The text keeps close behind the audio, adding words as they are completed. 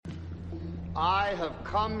I have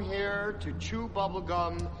come here to chew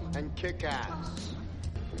bubblegum and kick ass.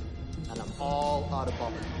 And I'm all out of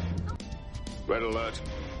bubblegum. Red alert.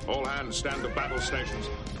 All hands stand to battle stations.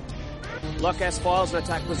 Lock S-files and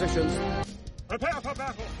attack positions. Prepare for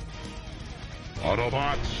battle.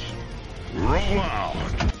 Autobots, roll out.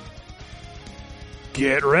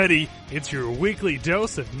 Get ready. It's your weekly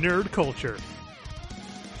dose of nerd culture.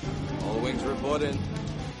 All wings report in.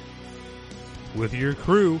 With your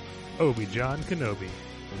crew, Obi-Wan Kenobi.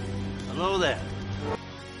 Hello there.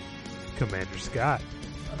 Commander Scott.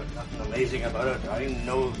 There's nothing amazing about it. I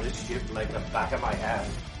know this ship like the back of my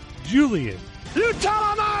hand. Julian. You tell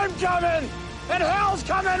him I'm coming! And hell's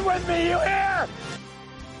coming with me, you hear?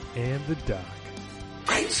 And the Doc.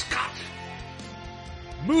 Great Scott!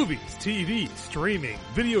 Movies, TV, streaming,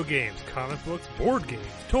 video games, comic books, board games,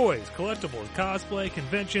 toys, collectibles, cosplay,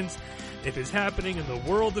 conventions. If it's happening in the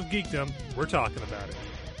world of geekdom, we're talking about it.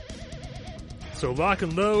 So lock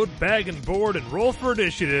and load, bag and board, and roll for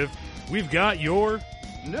initiative. We've got your...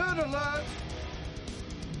 Nerd alert!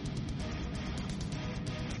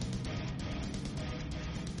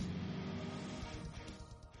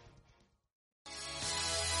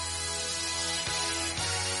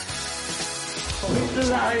 It's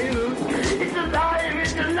alive! It's alive!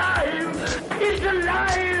 It's alive! It's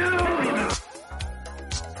alive!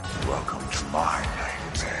 Welcome to my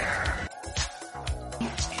nightmare. You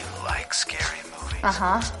like scary movies?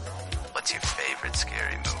 Uh-huh. What's your favorite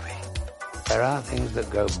scary movie? There are things that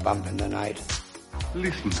go bump in the night.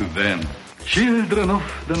 Listen to them. Children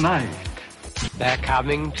of the night. They're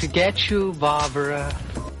coming to get you, Barbara.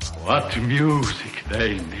 What music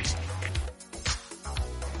they make.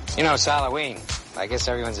 You know, it's Halloween. I guess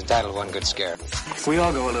everyone's entitled to one good scare. We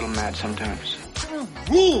all go a little mad sometimes. There are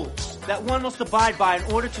rules that one must abide by in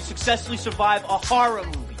order to successfully survive a horror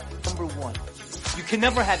movie. Number one, you can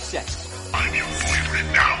never have sex. I'm your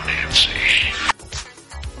boyfriend now, Nancy.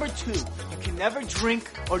 Number two, you can never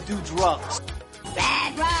drink or do drugs.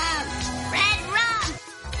 Red rum! Red rum!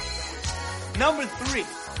 Number three,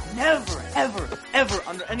 never, ever, ever,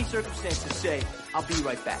 under any circumstances say, I'll be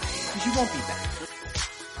right back. Because you won't be back.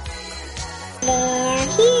 They're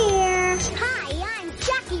here. Hi, I'm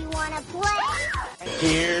Chucky. Wanna play?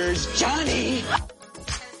 Here's Johnny.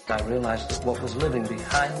 I realized that what was living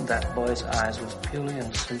behind that boy's eyes was purely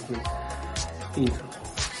and simply evil.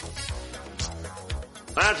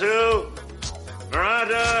 Batu!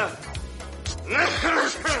 Miranda!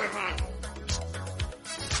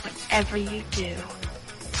 Whatever you do,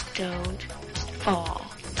 don't fall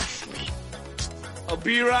asleep. I'll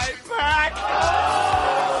be right back.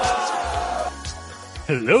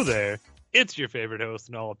 Hello there. It's your favorite host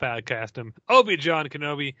in all of Podcastum, Obi-Wan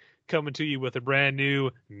Kenobi, coming to you with a brand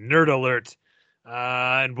new Nerd Alert.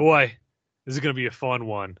 And boy, this is going to be a fun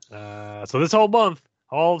one. So this whole month,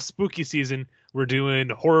 all of spooky season, we're doing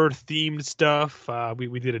horror-themed stuff.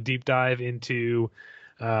 We did a deep dive into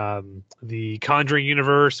the Conjuring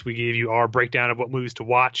universe. We gave you our breakdown of what movies to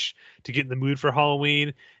watch to get in the mood for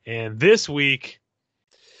Halloween. And this week,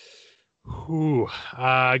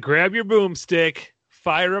 grab your boomstick,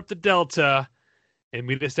 fire up the Delta, and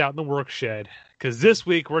meet us out in the work shed. Because this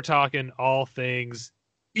week we're talking all things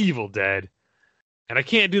Evil Dead. And I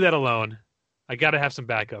can't do that alone. I got to have some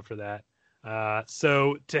backup for that.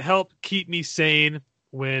 So to help keep me sane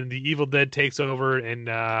when the Evil Dead takes over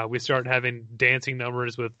and we start having dancing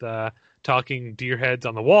numbers with talking deer heads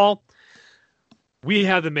on the wall, we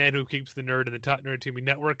have the man who keeps the nerd in the Top Nerd Tubing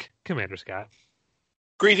Network, Commander Scott.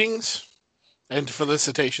 Greetings and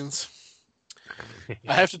felicitations.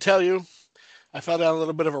 I have to tell you, I fell down a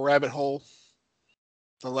little bit of a rabbit hole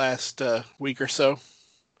the last week or so.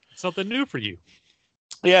 Something new for you.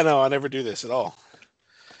 Yeah, no, I never do this at all.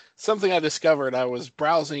 Something I discovered, I was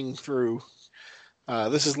browsing through,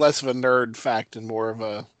 this is less of a nerd fact and more of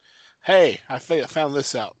a, hey, I found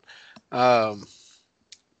this out.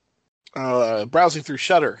 Browsing through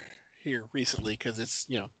Shudder here recently, because it's,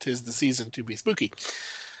 'tis the season to be spooky.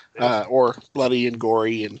 Or bloody and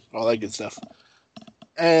gory and all that good stuff.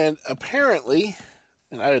 And apparently,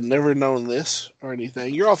 and I had never known this or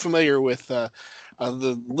anything, you're all familiar with the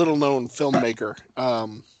little-known filmmaker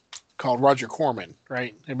called Roger Corman,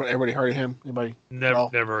 right? Everybody heard of him? Anybody? Never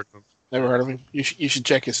heard of him. Never heard of him? You should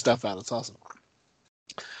check his stuff out. It's awesome.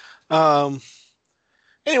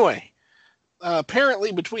 Anyway,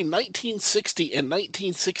 apparently between 1960 and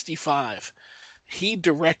 1965, he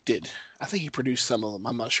directed, I think he produced some of them.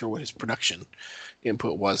 I'm not sure what his production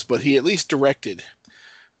input was, but he at least directed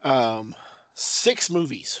 6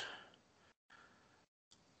 movies,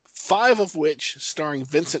 5 of which starring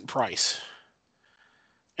Vincent Price,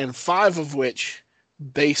 and 5 of which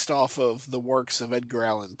based off of the works of Edgar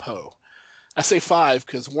Allan Poe. I say 5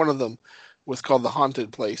 because one of them was called The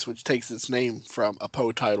Haunted Place, which takes its name from a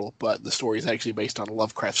Poe title, but the story is actually based on a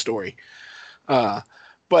Lovecraft story.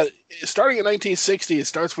 But starting in 1960, it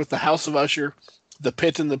starts with The House of Usher, The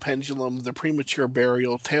Pit and the Pendulum, The Premature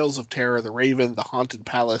Burial, Tales of Terror, The Raven, The Haunted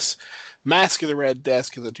Palace, Mask of the Red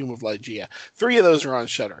Desk, and The Tomb of Ligeia. 3 of those are on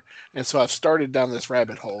Shudder. And so I've started down this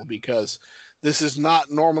rabbit hole because this is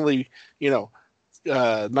not normally,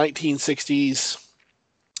 1960s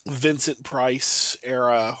Vincent Price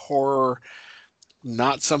era horror,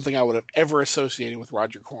 not something I would have ever associated with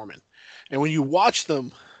Roger Corman. And when you watch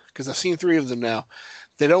them, because I've seen 3 of them now,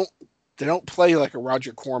 they don't play like a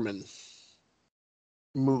Roger Corman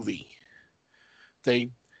movie.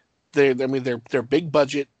 They're big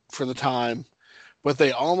budget for the time, but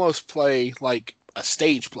they almost play like a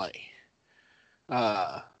stage play.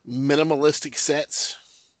 Minimalistic sets.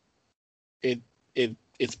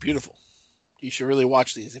 It's beautiful. You should really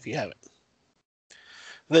watch these if you haven't.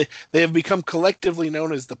 They have become collectively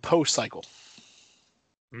known as the Poe cycle.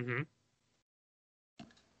 Mm-hmm.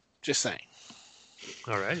 Just saying.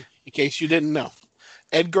 All right. In case you didn't know.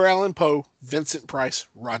 Edgar Allan Poe, Vincent Price,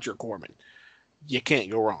 Roger Corman. You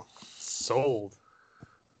can't go wrong. Sold.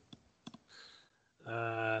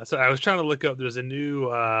 So I was trying to look up, there's a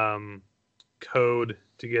new code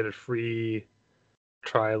to get a free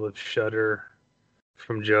trial of Shudder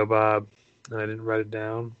from Joe Bob, and I didn't write it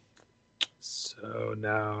down. So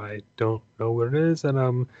now I don't know what it is, and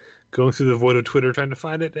I'm going through the void of Twitter trying to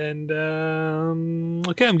find it, and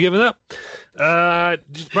okay, I'm giving up.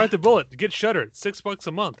 Just bite the bullet. Get Shudder. It's $6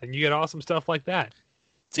 a month, and you get awesome stuff like that.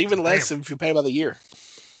 It's even less if you pay by the year.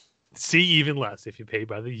 See, even less if you pay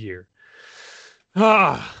by the year.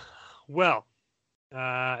 Well,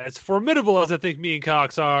 as formidable as I think me and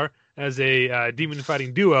Cox are as a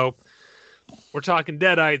demon-fighting duo, we're talking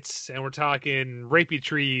Deadites, and we're talking rapey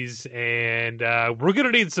trees, and we're going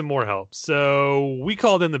to need some more help. So we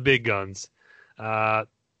called in the big guns.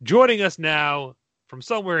 Joining us now from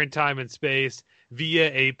somewhere in time and space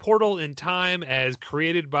via a portal in time as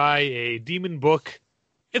created by a demon book,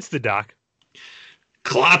 it's the Doc.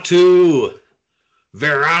 Klaatu!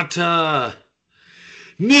 Verata!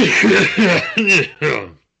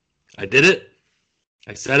 I did it.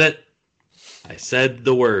 I said it. I said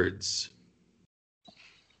the words.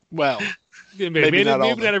 Well, maybe not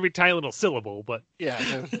every tiny little syllable, but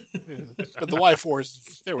yeah. But the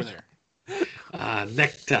Y4s, they were there.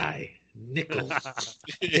 Necktie, nickel,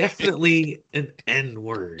 definitely an N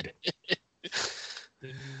word.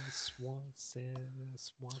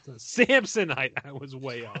 Samsonite. I was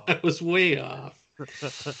way off.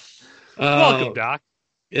 Welcome, Doc.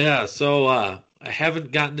 Yeah, so I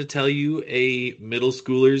haven't gotten to tell you a middle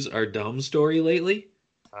schoolers are dumb story lately.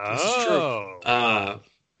 Oh.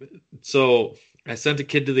 So I sent a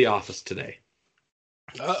kid to the office today.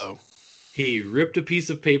 Uh-oh. He ripped a piece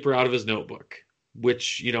of paper out of his notebook,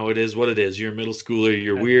 which, it is what it is. You're a middle schooler.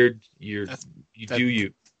 You're weird. You do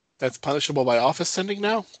you. That's punishable by office sending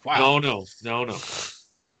now? Wow. No.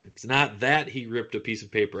 It's not that he ripped a piece of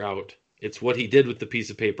paper out. It's what he did with the piece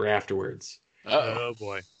of paper afterwards. Oh,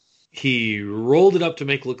 boy. He rolled it up to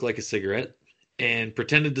make it look like a cigarette and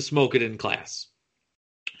pretended to smoke it in class.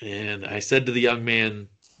 And I said to the young man,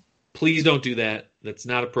 please don't do that. That's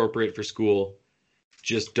not appropriate for school.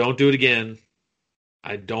 Just don't do it again.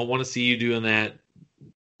 I don't want to see you doing that.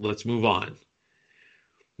 Let's move on.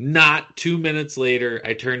 Not 2 minutes later,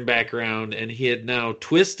 I turned back around, and he had now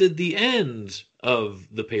twisted the end of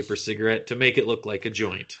the paper cigarette to make it look like a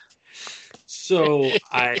joint. So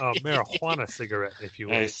a marijuana cigarette, if you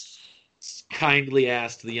will. I kindly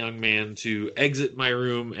asked the young man to exit my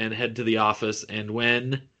room and head to the office, and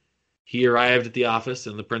when he arrived at the office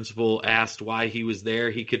and the principal asked why he was there,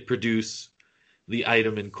 he could produce the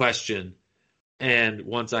item in question. And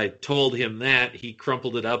once I told him that, he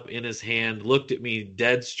crumpled it up in his hand, looked at me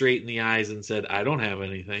dead straight in the eyes, and said, I don't have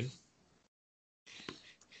anything.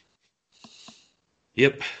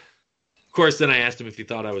 Yep. Of course, then I asked him if he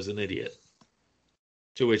thought I was an idiot.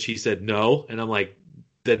 To which he said no, and I'm like,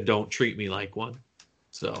 then don't treat me like one.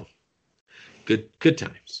 So, good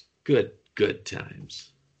times. Good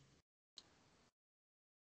times.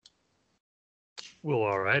 Well,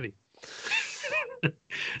 alrighty.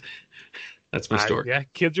 That's my story. Yeah,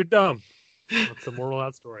 kids are dumb. What's the moral of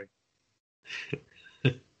that story?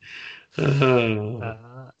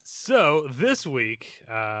 So this week,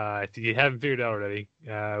 if you haven't figured it out already,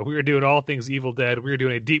 we are doing all things Evil Dead. We are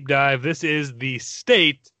doing a deep dive. This is the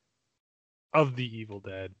state of the Evil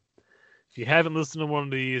Dead. If you haven't listened to one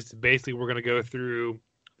of these, basically we're going to go through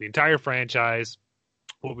the entire franchise,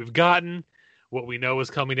 what we've gotten, what we know is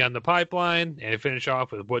coming down the pipeline, and finish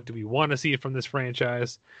off with what do we want to see from this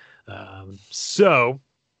franchise. So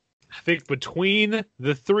I think between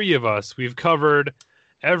the three of us, we've covered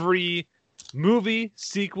every movie,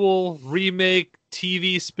 sequel, remake,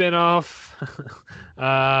 TV spinoff.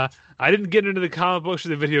 I didn't get into the comic books or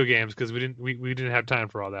the video games because we didn't have time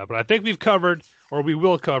for all that. But I think we've covered, or we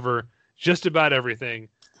will cover, just about everything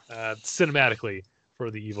cinematically for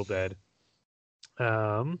The Evil Dead.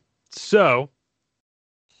 So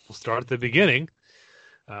we'll start at the beginning.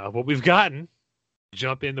 What we've gotten,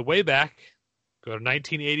 jump in the way back, go to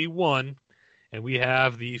 1981, and we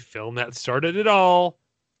have the film that started it all,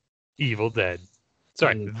 Evil Dead.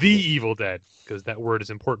 Sorry, The Evil Dead, because that word is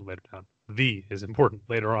important later on. The is important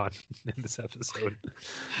later on in this episode.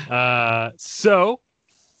 So,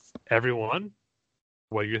 everyone,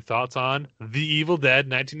 what are your thoughts on The Evil Dead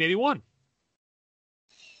 1981?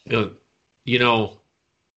 You know,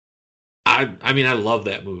 I mean, I love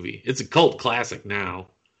that movie. It's a cult classic now.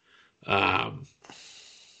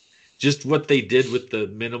 Just what they did with the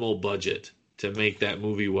minimal budget to make that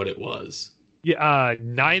movie what it was. Yeah,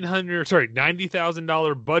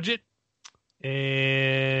 $90,000 budget,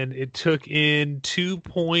 and it took in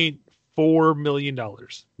 $2.4 million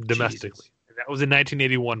domestically. And that was in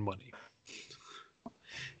 1981 money.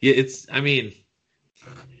 Yeah, I mean,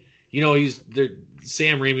 you know,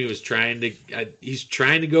 Sam Raimi was trying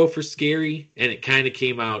to go for scary, and it kind of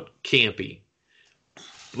came out campy,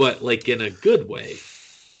 but like in a good way.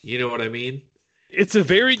 You know what I mean? It's a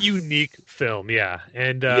very unique film, yeah,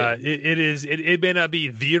 and it may not be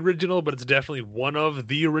the original, but it's definitely one of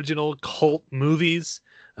the original cult movies.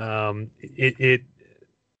 It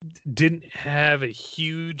didn't have a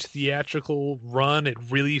huge theatrical run. It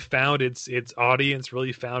really found its audience,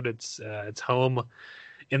 really found its home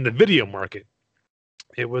in the video market.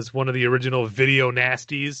 It was one of the original video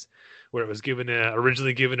nasties, where it was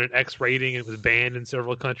originally given an X rating, and it was banned in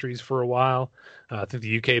several countries for a while. I think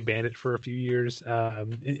the UK banned it for a few years,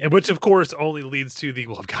 which of course only leads to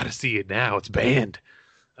I've got to see it now. It's banned.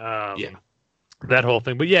 That whole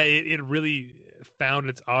thing. But yeah, it really found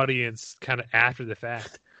its audience kind of after the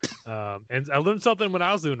fact. And I learned something when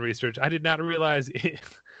I was doing research. I did not realize it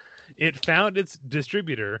found its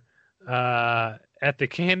distributor at the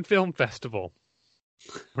Cannes Film Festival,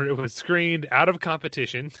 where it was screened out of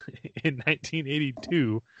competition in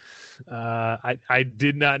 1982. I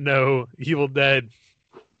did not know Evil Dead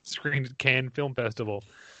screened at Cannes Film Festival.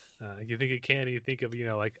 You think of Cannes, you think of,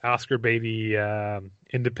 like Oscar baity,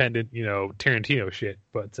 independent, Tarantino shit.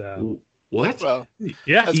 But what? Well,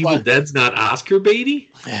 yeah, Evil Dead's not Oscar baity?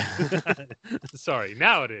 Sorry,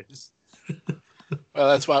 now it is. Well,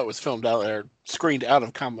 that's why it was filmed out there, screened out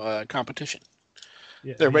of competition.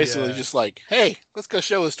 Yeah, they're basically just like, hey, let's go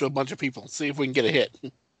show this to a bunch of people and see if we can get a hit.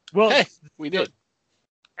 Well, hey, we did.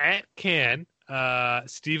 At Cannes,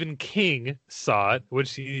 Stephen King saw it,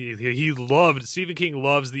 which he loved. Stephen King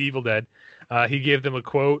loves The Evil Dead. He gave them a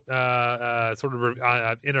quote, sort of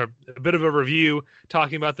in a bit of a review,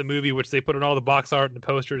 talking about the movie, which they put in all the box art and the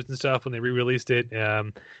posters and stuff when they re-released it,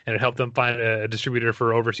 and it helped them find a distributor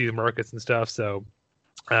for overseas markets and stuff. So.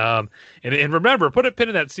 And remember, put a pin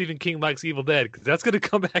in that Stephen King likes Evil Dead, because that's going to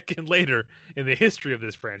come back in later in the history of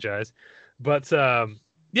this franchise. But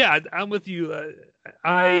yeah, I'm with you.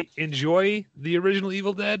 I enjoy the original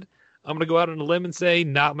Evil Dead. I'm going to go out on a limb and say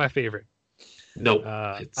not my favorite. No,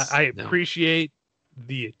 I appreciate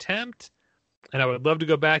the attempt, and I would love to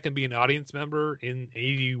go back and be an audience member in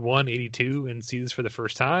 81, 82 and see this for the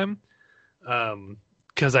first time,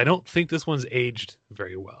 because I don't think this one's aged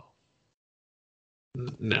very well.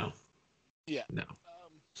 No. Yeah. No.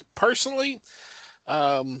 Personally,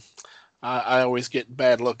 I always get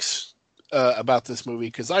bad looks about this movie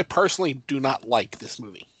because I personally do not like this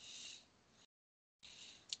movie.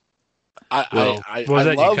 I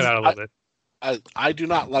do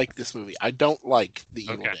not like this movie. I don't like The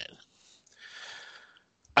Evil Dead.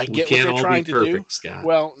 I get what they're trying to do. Scott.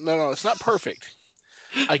 Well, no, it's not perfect.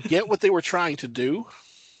 I get what they were trying to do,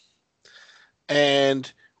 and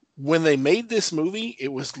when they made this movie, it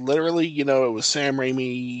was literally, it was Sam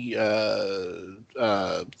Raimi,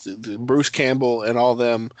 Bruce Campbell, and all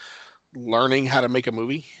them learning how to make a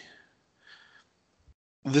movie.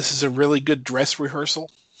 This is a really good dress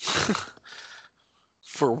rehearsal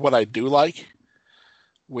for what I do like,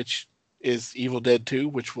 which is Evil Dead 2,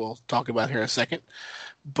 which we'll talk about here in a second.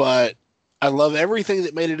 But I love everything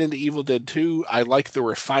that made it into Evil Dead 2. I like the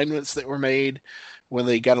refinements that were made when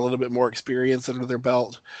they got a little bit more experience under their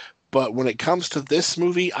belt. But when it comes to this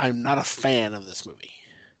movie, I'm not a fan of this movie.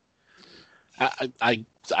 I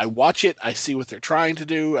watch it. I see what they're trying to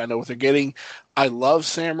do. I know what they're getting. I love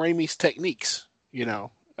Sam Raimi's techniques,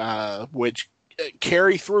 which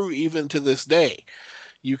carry through even to this day.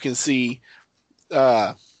 You can see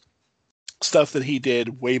stuff that he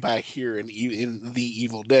did way back here in The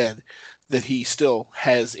Evil Dead that he still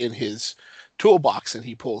has in his toolbox and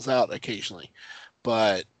he pulls out occasionally.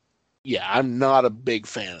 But yeah, I'm not a big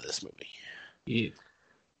fan of this movie.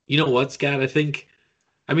 You know what, Scott? I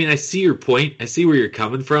see your point. I see where you're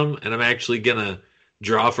coming from, and I'm actually gonna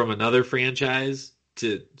draw from another franchise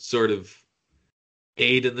to sort of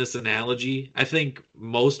aid in this analogy. I think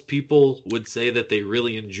most people would say that they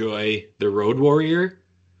really enjoy The Road Warrior,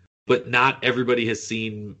 but not everybody has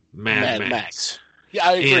seen Mad Max. Yeah,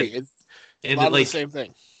 I agree. It's a lot of the same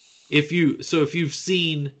thing. If you've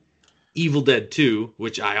seen Evil Dead 2,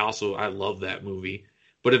 which I love that movie,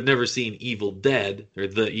 but have never seen Evil Dead or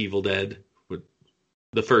The Evil Dead,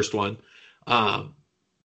 the first one,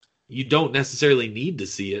 you don't necessarily need to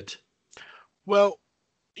see it. Well,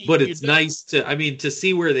 but it's nice to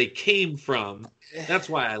see where they came from. That's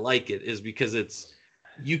why I like it, is because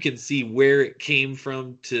you can see where it came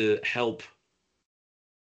from to help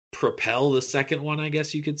propel the second one, I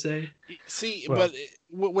guess you could say. See, but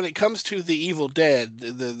when it comes to The Evil Dead,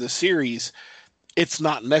 the series, it's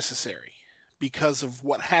not necessary because of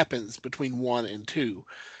what happens between 1 and 2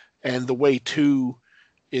 and the way 2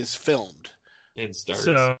 is filmed and starts.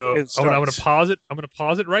 So I'm going to pause it. I'm going to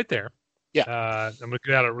pause it right there. Yeah. I'm going to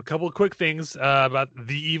get out a couple of quick things about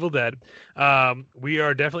The Evil Dead. We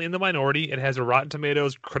are definitely in the minority. It has a Rotten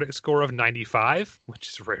Tomatoes critic score of 95, which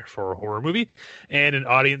is rare for a horror movie, and an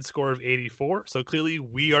audience score of 84. So clearly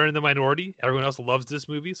we are in the minority. Everyone else loves this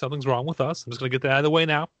movie. Something's wrong with us. I'm just going to get that out of the way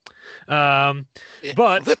now.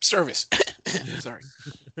 But lip service. Sorry.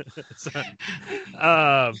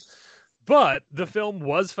 But the film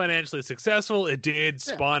was financially successful. It did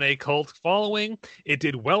spawn a cult following. It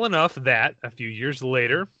did well enough that a few years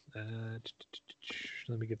later,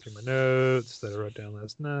 let me get through my notes that I wrote down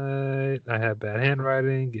last night. I have bad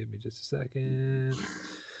handwriting. Give me just a second.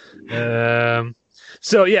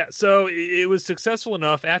 So it was successful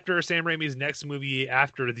enough after Sam Raimi's next movie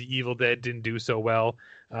after The Evil Dead didn't do so well.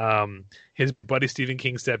 His buddy Stephen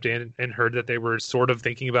King stepped in and heard that they were sort of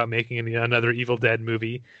thinking about making another Evil Dead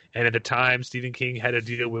movie. And at the time, Stephen King had a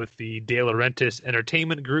deal with the De Laurentiis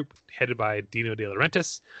Entertainment Group, headed by Dino De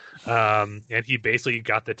Laurentiis. And he basically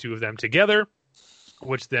got the two of them together,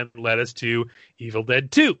 which then led us to Evil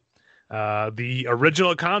Dead 2. The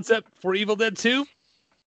original concept for Evil Dead 2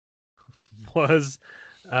 was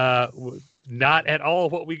not at all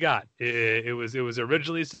what we got. It was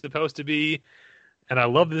originally supposed to be, and I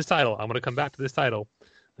love this title. I'm going to come back to this title.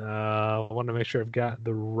 I want to make sure I've got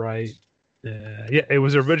the right. It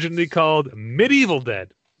was originally called Medieval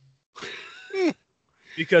Dead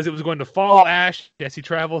because it was going to follow Ash as he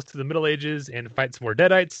travels to the Middle Ages and fights more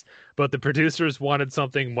Deadites, but the producers wanted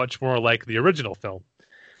something much more like the original film.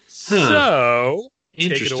 So,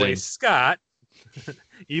 take it away, Scott.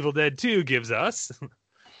 Evil Dead 2 gives us.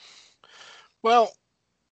 Well,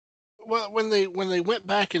 when they went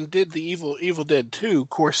back and did the Evil Dead 2, of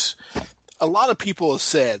course, a lot of people have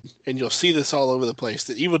said, and you'll see this all over the place,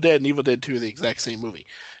 that Evil Dead and Evil Dead 2 are the exact same movie,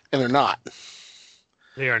 and they're not.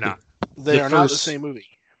 They are not. They are not the same movie.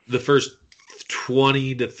 The first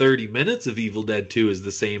 20 to 30 minutes of Evil Dead 2 is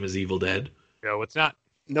the same as Evil Dead. No, it's not.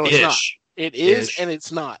 No, it's not. It is, and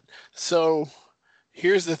it's not. So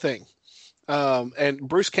here's the thing. And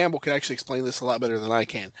Bruce Campbell can actually explain this a lot better than I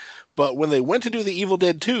can. But when they went to do the Evil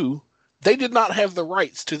Dead 2, they did not have the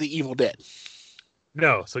rights to the Evil Dead.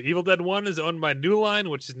 No. So Evil Dead 1 is owned by New Line,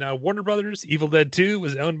 which is now Warner Brothers. Evil Dead 2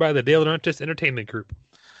 was owned by the De Laurentiis Entertainment Group.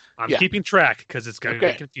 I'm keeping track because it's going to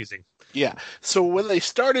be confusing. Yeah. So when they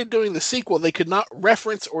started doing the sequel, they could not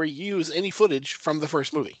reference or use any footage from the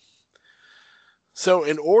first movie. So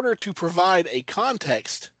in order to provide a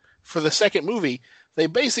context for the second movie, they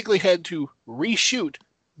basically had to reshoot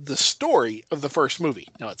the story of the first movie.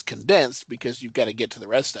 Now, it's condensed because you've got to get to the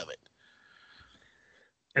rest of it.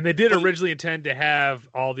 And they did originally intend to have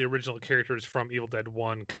all the original characters from Evil Dead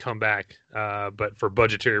 1 come back, but for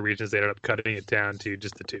budgetary reasons, they ended up cutting it down to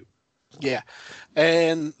just the two. Yeah.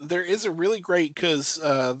 And there is a really great, because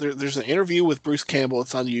there's an interview with Bruce Campbell.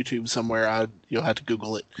 It's on YouTube somewhere. You'll have to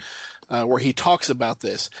Google it, where he talks about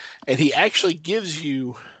this. And he actually gives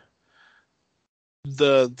you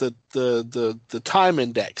the time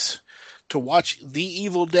index to watch The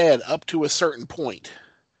Evil Dead up to a certain point.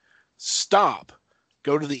 Stop.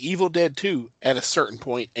 Go to The Evil Dead 2 at a certain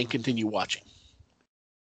point and continue watching.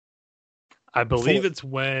 I believe it's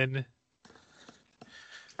when,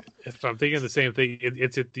 if I'm thinking the same thing,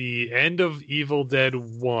 it's at the end of Evil Dead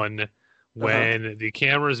 1 when the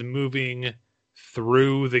camera's moving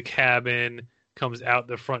through the cabin, comes out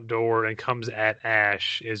the front door, and comes at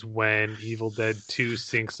Ash is when Evil Dead 2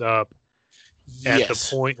 syncs up at the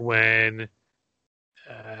point when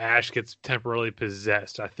Ash gets temporarily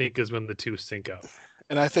possessed, I think is when the two sync up.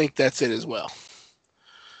 And I think that's it as well.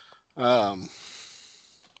 That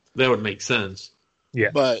would make sense. Yeah.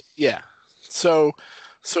 But, yeah. So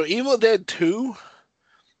Evil Dead 2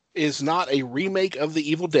 is not a remake of the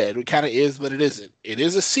Evil Dead. It kind of is, but it isn't. It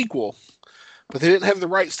is a sequel, but they didn't have the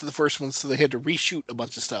rights to the first one, so they had to reshoot a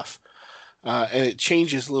bunch of stuff. And it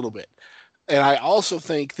changes a little bit. And I also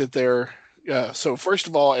think that they're... so first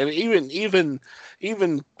of all, and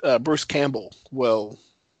even Bruce Campbell will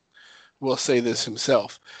say this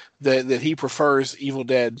himself, that he prefers Evil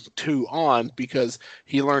Dead 2 on because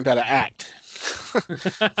he learned how to act.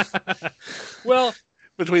 Well,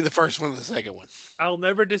 between the first one and the second one, I'll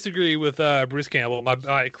never disagree with Bruce Campbell,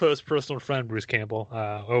 my close personal friend Bruce Campbell,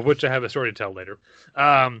 of which I have a story to tell later.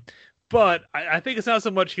 But I think it's not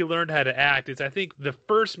so much he learned how to act. It's I think the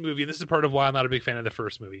first movie, and this is part of why I'm not a big fan of the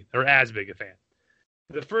first movie, or as big a fan.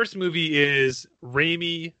 The first movie is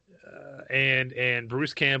Raimi and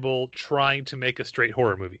Bruce Campbell trying to make a straight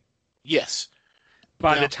horror movie. Yes.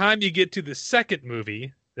 By the time you get to the second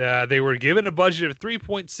movie, they were given a budget of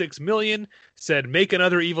 $3.6 million, said make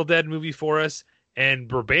another Evil Dead movie for us,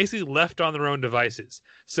 and were basically left on their own devices.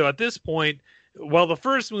 So at this point, while the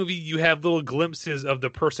first movie you have little glimpses of the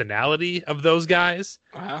personality of those guys,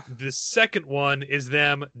 the second one is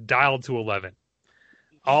them dialed to 11.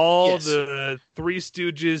 All the Three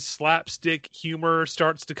Stooges slapstick humor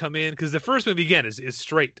starts to come in because the first movie again is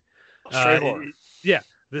straight horror. Yeah,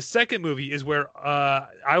 the second movie is where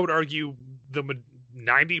I would argue the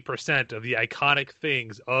 90% of the iconic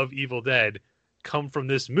things of Evil Dead come from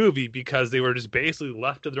this movie because they were just basically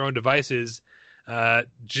left to their own devices,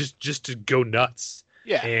 just to go nuts.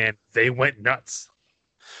 Yeah, and they went nuts.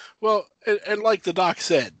 Well, and like the doc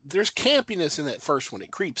said, there's campiness in that first one.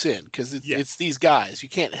 It creeps in because it's these guys. You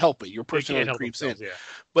can't help it. Your personality creeps in. Yeah.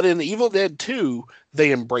 But in the Evil Dead 2,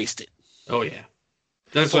 they embraced it. Oh, yeah.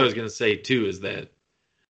 That's what I was going to say, too, is that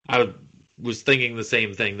I was thinking the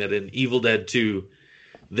same thing, that in Evil Dead 2,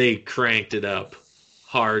 they cranked it up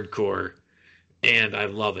hardcore, and I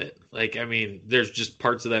love it. Like, I mean, there's just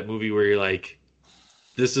parts of that movie where you're like,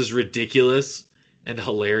 this is ridiculous and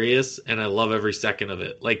hilarious, and I love every second of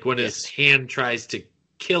it. Like when his hand tries to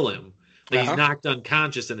kill him, like he's knocked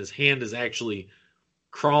unconscious, and his hand is actually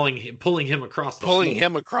pulling him across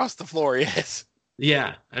the floor. Yes.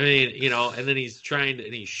 Yeah, I mean, you know, and then he's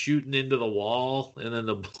shooting into the wall, and then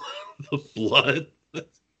the blood.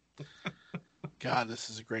 God,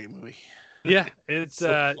 this is a great movie. Yeah, it's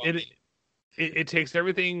it takes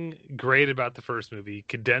everything great about the first movie,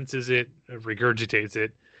 condenses it, regurgitates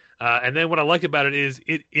it. And then what I like about it is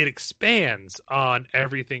it expands on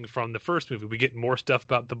everything from the first movie. We get more stuff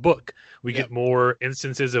about the book. We get more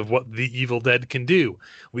instances of what the Evil Dead can do.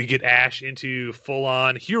 We get Ash into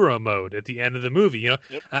full-on hero mode at the end of the movie. You know,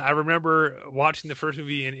 I remember watching the first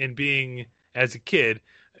movie and being, as a kid,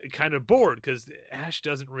 kind of bored because Ash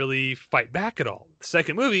doesn't really fight back at all. The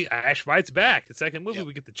second movie, Ash fights back. The second movie,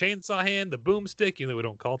 we get the chainsaw hand, the boomstick, even though we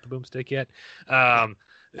don't call it the boomstick yet.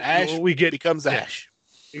 Ash becomes Ash.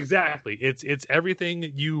 Exactly. It's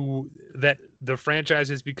everything that the franchise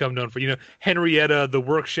has become known for. You know, Henrietta, the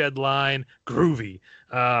workshed line, groovy.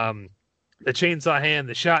 The chainsaw hand,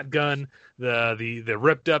 the shotgun, the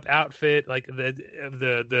ripped up outfit, like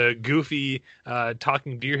the goofy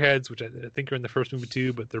talking deer heads, which I think are in the first movie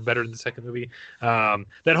too, but they're better in the second movie.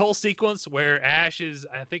 That whole sequence where Ash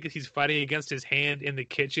I think he's fighting against his hand in the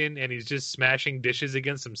kitchen and he's just smashing dishes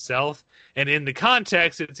against himself. And in the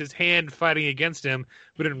context, it's his hand fighting against him,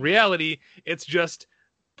 but in reality, it's just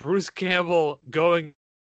Bruce Campbell going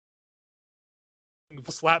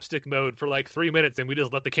slapstick mode for like 3 minutes, and we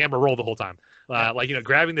just let the camera roll the whole time, like, you know,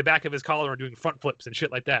 grabbing the back of his collar and doing front flips and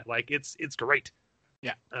shit like that. Like it's great.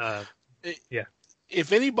 Yeah. Yeah.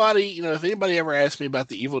 If anybody ever asked me about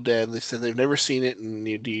the Evil Dead, they said they've never seen it, and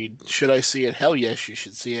should I see it? Hell yes, you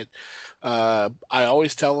should see it. I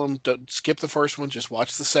always tell them, don't skip the first one, just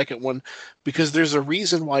watch the second one, because there's a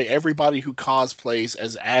reason why everybody who cosplays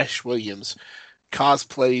as Ash Williams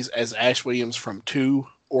cosplays as Ash Williams from 2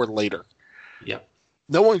 or later. Yeah.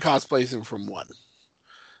 No one cosplays him from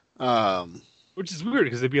 1. Which is weird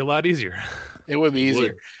because it'd be a lot easier. It would be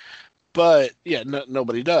easier. But yeah,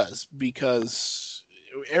 nobody does, because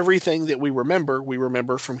everything that we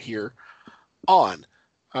remember from here on.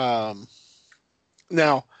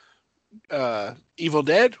 Now, Evil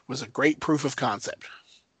Dead was a great proof of concept.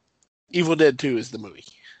 Evil Dead 2 is the movie.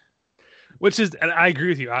 Which is, and I agree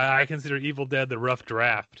with you. I consider Evil Dead the rough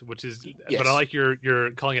draft, which is, Yes. but I like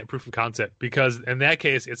you're calling it proof of concept, because in that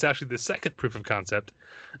case, it's actually the second proof of concept.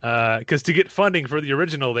 Because to get funding for the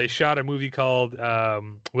original, they shot a movie called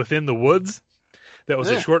Within the Woods. That was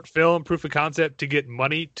a short film proof of concept to get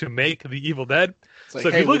money to make the Evil Dead. Like, so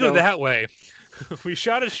if you look at it that way, we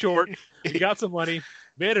shot it short, we got some money,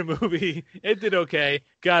 made a movie, it did okay,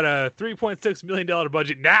 got a $3.6 million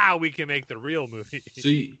budget. Now we can make the real movie. So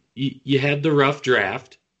you had the rough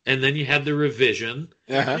draft, and then you had the revision,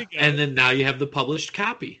 and then now you have the published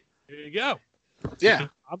copy. There you go. Yeah,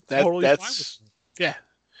 I'm totally fine with it.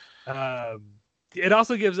 Yeah. It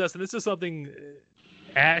also gives us, and this is something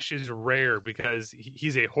Ash is rare because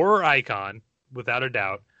he's a horror icon, without a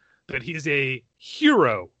doubt, but he's a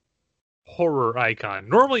hero horror icon.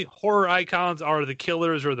 Normally, horror icons are the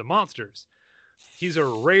killers or the monsters. He's a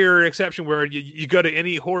rare exception where you go to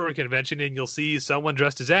any horror convention and you'll see someone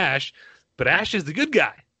dressed as Ash, but Ash is the good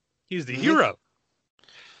guy. He's the hero.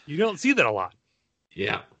 You don't see that a lot.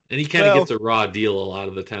 Yeah, and he kind of gets a raw deal a lot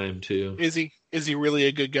of the time too. Is he? Is he really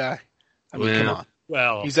a good guy? I mean, come on.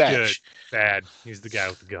 Well, he's good, Ash. bad. He's the guy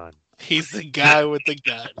with the gun. He's the guy with the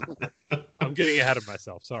gun. I'm getting ahead of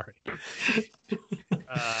myself. Sorry. And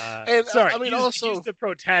sorry. I mean, he's the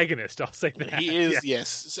protagonist. I'll say that he is.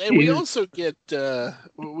 Yes, and we also get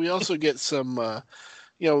some.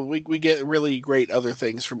 We get really great other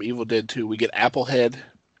things from Evil Dead 2. We get Applehead.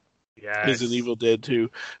 Yes. Is in Evil Dead 2.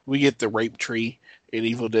 We get the Rape Tree in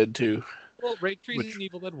Evil Dead 2. Well, Rape Tree is in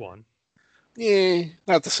Evil Dead 1. Yeah,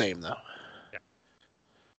 not the same though.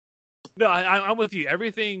 No, I'm with you.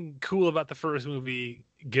 Everything cool about the first movie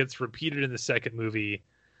gets repeated in the second movie.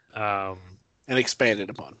 And expanded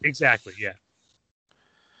upon. Exactly, yeah.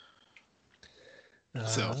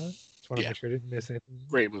 So, just want to make sure I didn't miss anything.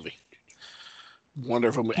 Great movie.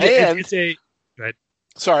 Wonderful movie. Yeah, and, it's a... Right.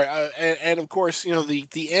 Sorry, and of course,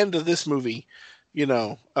 the end of this movie,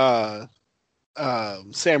 Sam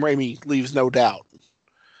Raimi leaves no doubt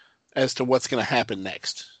as to what's going to happen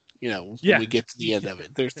next. When we get to the end of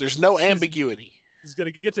it, there's no ambiguity. He's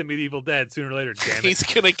gonna get to Medieval Dead sooner or later. Damn it! He's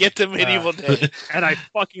gonna get to Medieval Dead, and I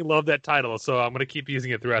fucking love that title, so I'm gonna keep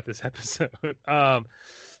using it throughout this episode.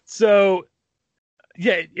 So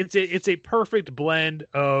yeah, it's a perfect blend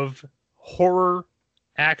of horror,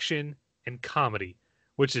 action, and comedy,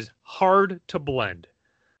 which is hard to blend.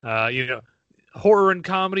 Horror and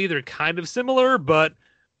comedy, they're kind of similar, but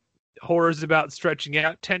horror is about stretching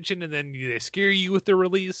out tension, and then they scare you with the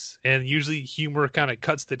release, and usually humor kind of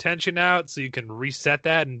cuts the tension out so you can reset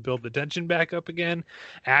that and build the tension back up again.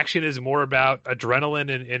 Action is more about adrenaline,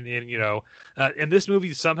 and this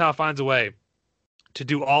movie somehow finds a way to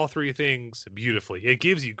do all three things beautifully. It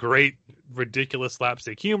gives you great, ridiculous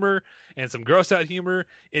slapstick humor and some gross out humor.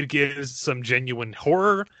 It gives some genuine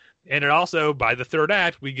horror. And it also, by the third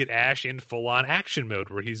act, we get Ash in full-on action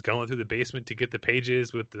mode, where he's going through the basement to get the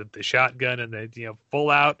pages with the shotgun and the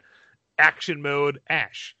full-out action mode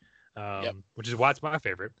Ash, which is why it's my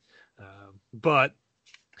favorite. But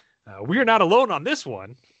we are not alone on this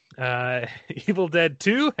one. Evil Dead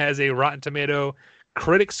 2 has a Rotten Tomato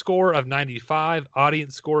critic score of 95,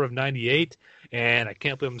 audience score of 98, and I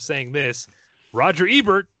can't believe I'm saying this, Roger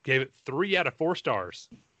Ebert gave it 3 out of 4 stars.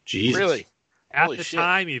 Jesus. Really? At Holy the shit.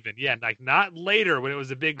 time, even. Yeah, not later when it was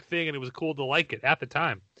a big thing and it was cool to like it. At the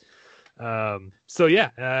time. The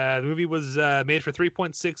movie was made for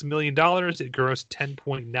 $3.6 million. It grossed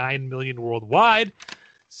 $10.9 million worldwide.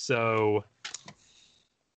 So,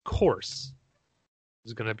 of course,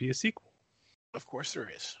 there's going to be a sequel. Of course there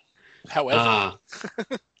is. However.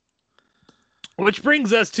 Which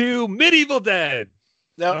brings us to Medieval Dead.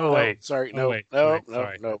 No, wait. Sorry. Sorry. No.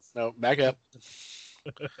 Back up.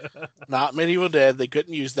 Not Medieval Dead. They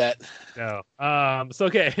couldn't use that. No.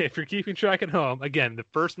 Okay, if you're keeping track at home, again, the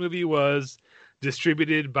first movie was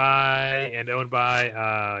distributed by and owned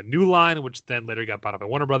by New Line, which then later got bought out by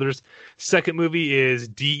Warner Brothers. Second movie is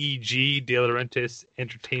DEG, De Laurentiis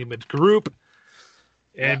Entertainment Group.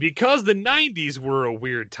 And because the 90s were a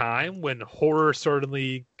weird time when horror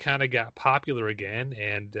suddenly kind of got popular again,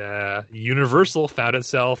 and Universal found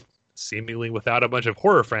itself seemingly without a bunch of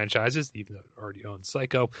horror franchises, even though it already owned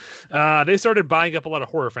Psycho, they started buying up a lot of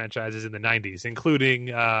horror franchises in the 90s, including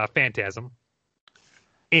Phantasm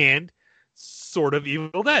and sort of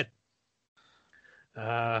Evil Dead.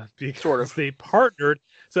 Because they partnered.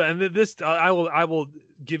 So, and this, I will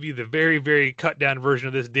give you the very, very cut down version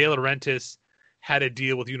of this. De Laurentiis had a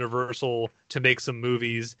deal with Universal to make some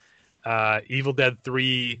movies. Evil Dead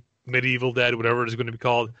 3, Medieval Dead, whatever it is going to be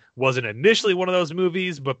called, wasn't initially one of those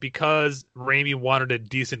movies, but because Raimi wanted a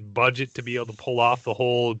decent budget to be able to pull off the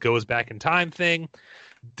whole goes back in time thing,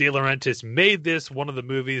 De Laurentiis made this one of the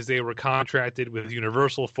movies they were contracted with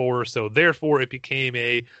Universal for, so therefore it became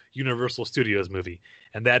a Universal Studios movie.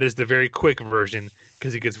 And that is the very quick version,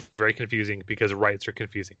 because it gets very confusing because rights are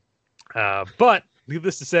confusing. But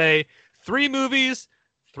needless to say, 3 movies,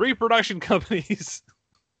 3 production companies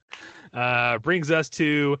brings us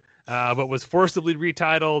to what was forcibly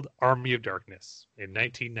retitled Army of Darkness in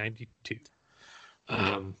 1992.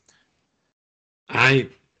 I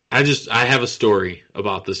have a story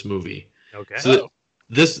about this movie. Okay. So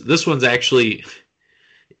this one's actually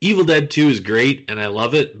Evil Dead 2 is great and I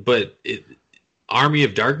love it, but Army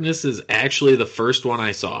of Darkness is actually the first one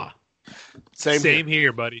I saw. Same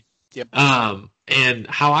here, buddy. Yep. And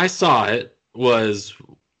how I saw it was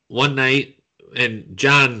one night, and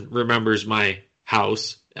John remembers my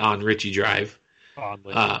house on Ritchie Drive.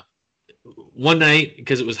 One night,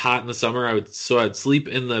 because it was hot in the summer, I'd sleep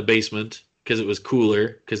in the basement because it was cooler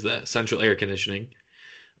because the central air conditioning.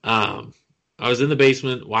 I was in the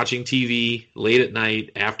basement watching TV late at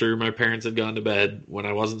night after my parents had gone to bed when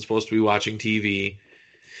I wasn't supposed to be watching TV.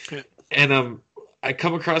 And I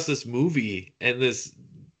come across this movie, and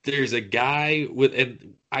there's a guy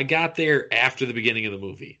and I got there after the beginning of the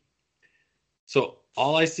movie. So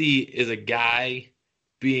all I see is a guy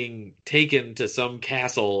being taken to some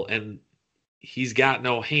castle and he's got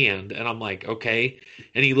no hand. And I'm like, okay.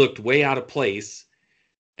 And he looked way out of place.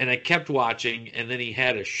 And I kept watching, and then he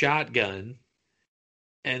had a shotgun,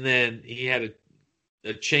 and then he had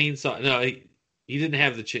a chainsaw. No, he didn't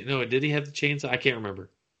have the chain. No, did he have the chainsaw? I can't remember.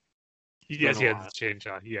 Yes, he had the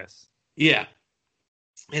chainsaw. Yes. Yeah.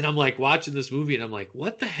 And I'm like watching this movie, and I'm like,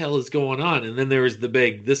 what the hell is going on? And then there was the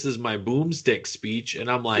big, "This is my boomstick" speech, and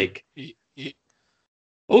I'm like,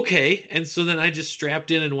 okay. And so then I just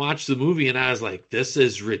strapped in and watched the movie, and I was like, this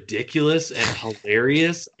is ridiculous and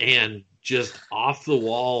hilarious and just off the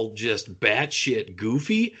wall, just batshit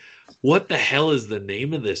goofy. What the hell is the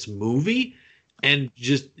name of this movie? And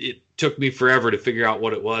just, it took me forever to figure out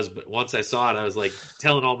what it was. But once I saw it, I was like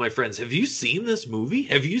telling all my friends, have you seen this movie?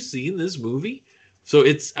 Have you seen this movie? So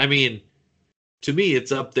to me,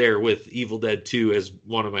 it's up there with Evil Dead 2 as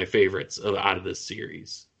one of my favorites out of this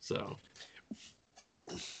series. So,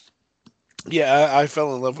 yeah, I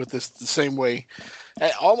fell in love with this the same way,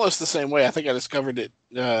 almost the same way. I think I discovered it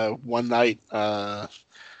one night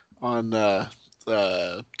on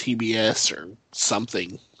TBS or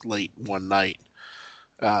something late one night,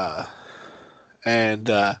 and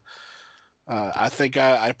I think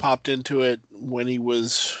I popped into it when he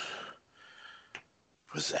was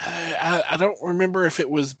I don't remember if it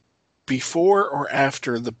was before or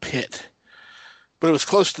after The Pit, but it was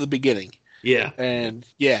close to the beginning. Yeah. And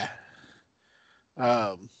yeah.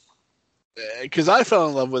 Because I fell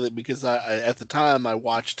in love with it because I at the time I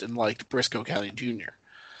watched and liked Briscoe County Jr.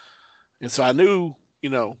 And so I knew,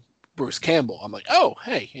 Bruce Campbell. I'm like, oh,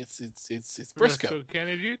 hey, it's Briscoe. Briscoe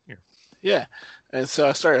County Jr. Yeah. And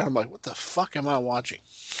so I'm like, what the fuck am I watching?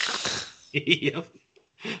 Yep.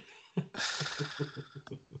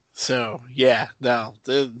 So yeah, no,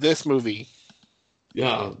 this movie,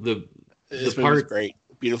 yeah, the part great,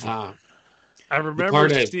 beautiful. I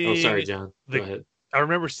remember seeing. Oh, sorry, John. Go ahead. I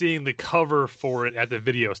remember seeing the cover for it at the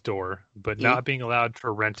video store, but not being allowed to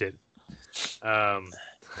rent it.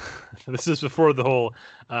 This is before the whole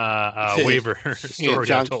waiver story.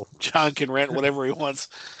 Yeah, John can rent whatever he wants.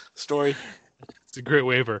 Story. It's a great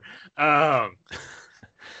waiver. But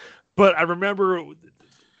I remember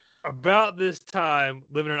about this time,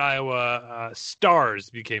 living in Iowa,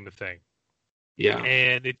 Stars became a thing. Yeah.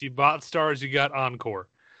 And if you bought Stars, you got Encore.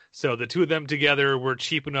 So the two of them together were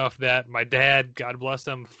cheap enough that my dad, God bless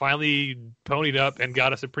him, finally ponied up and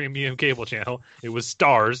got us a premium cable channel. It was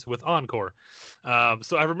Stars with Encore.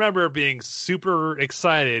 So I remember being super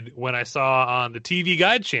excited when I saw on the TV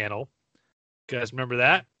Guide channel. You guys remember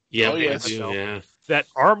that? Yeah, yeah. That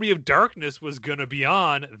Army of Darkness was going to be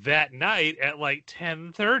on that night at like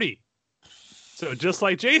 10:30. So just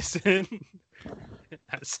like Jason,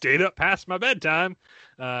 I stayed up past my bedtime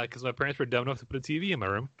because my parents were dumb enough to put a TV in my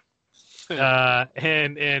room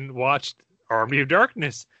and watched Army of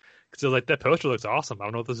Darkness. Because I was like, that poster looks awesome. I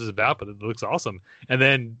don't know what this is about, but it looks awesome. And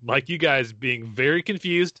then, like you guys, being very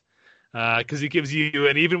confused because it gives you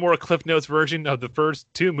an even more Cliff Notes version of the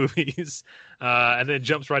first two movies, and then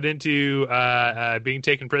jumps right into being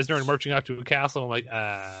taken prisoner and marching off to a castle. I'm like,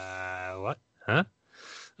 what? Huh?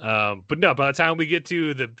 But no, by the time we get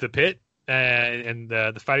to the pit and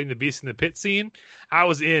the fighting the beast in the pit scene, I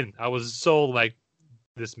was in. I was sold. Like,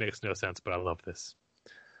 this makes no sense, but I love this.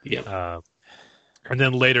 Yeah. And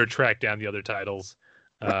then later track down the other titles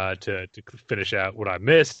to finish out what I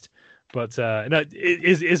missed. But no,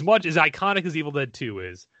 as much as iconic as Evil Dead 2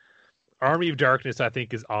 is, Army of Darkness, I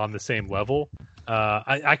think, is on the same level.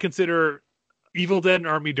 I consider Evil Dead and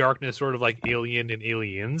Army of Darkness sort of like Alien and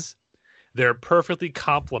Aliens. They're perfectly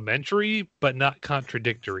complementary, but not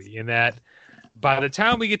contradictory, in that by the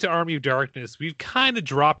time we get to Army of Darkness, we've kind of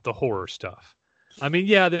dropped the horror stuff. I mean,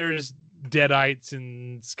 yeah, there's Deadites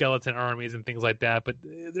and skeleton armies and things like that, but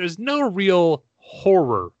there's no real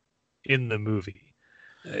horror in the movie.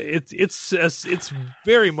 It's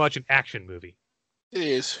very much an action movie. It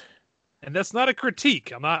is, and that's not a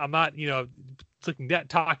critique. I'm not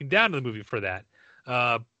talking down to the movie for that.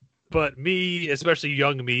 But me, especially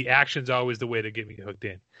young me, action's always the way to get me hooked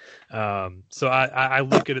in. So I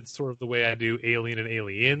look at it sort of the way I do Alien and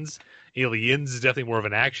Aliens. Aliens is definitely more of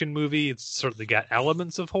an action movie. It's certainly got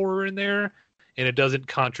elements of horror in there, and it doesn't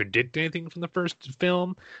contradict anything from the first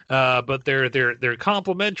film. But they're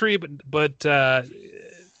complementary, but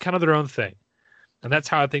kind of their own thing. And that's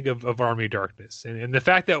how I think of Army of Darkness. And the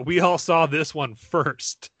fact that we all saw this one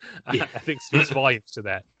first, I think speaks volumes to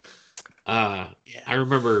that. I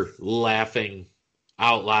remember laughing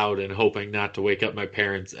out loud and hoping not to wake up my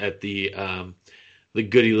parents at the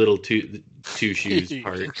goody little two shoes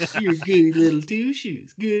part. Your goody little two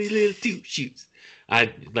shoes, goody little two shoes.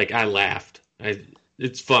 I laughed.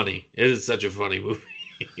 It's funny. It is such a funny movie.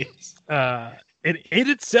 And it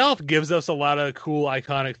itself gives us a lot of cool,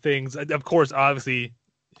 iconic things. Of course, obviously,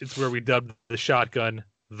 it's where we dubbed the shotgun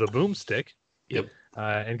the boomstick. Yep.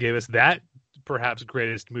 And gave us that perhaps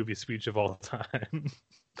greatest movie speech of all time.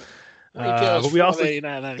 But we also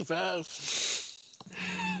Shop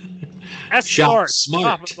smart, smart,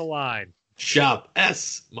 top of the line. Shop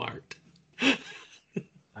S smart.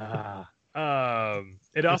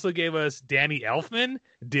 It also gave us Danny Elfman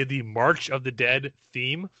did the March of the Dead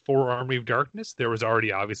theme for Army of Darkness. There was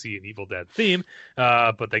already obviously an Evil Dead theme,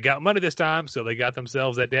 but they got money this time, so they got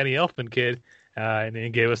themselves that Danny Elfman kid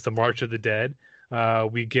and gave us the March of the Dead.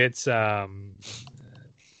 We get the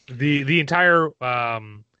entire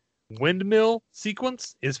windmill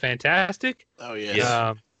sequence is fantastic. Oh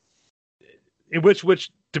yeah. In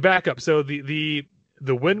which to back up, so the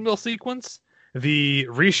windmill sequence. The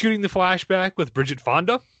reshooting the flashback with Bridget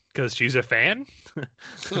Fonda because she's a fan.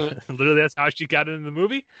 Literally, that's how she got into the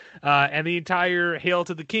movie. And the entire Hail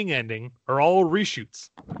to the King ending are all reshoots.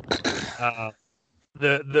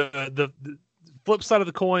 The flip side of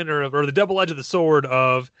the coin, or the double edge of the sword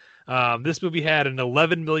of this movie had an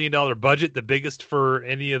 $11 million budget, the biggest for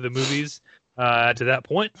any of the movies to that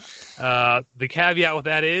point. The caveat with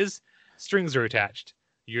that is strings are attached.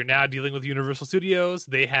 You're now dealing with Universal Studios.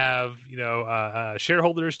 They have,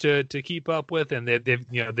 shareholders to keep up with, and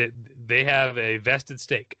they have a vested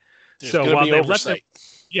stake. There's so while they let them,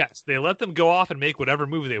 Yes, they let them go off and make whatever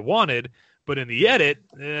movie they wanted, but in the edit,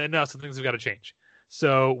 no, some things have got to change.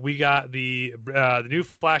 So we got the new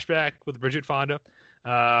flashback with Bridget Fonda.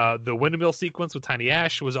 The windmill sequence with Tiny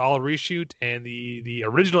Ash was all reshoot, and the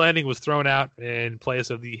original ending was thrown out in place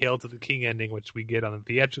of the Hail to the King ending, which we get on the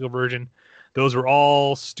theatrical version. Those were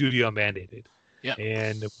all studio mandated. Yeah.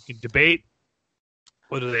 And we can debate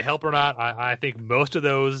whether they help or not. I think most of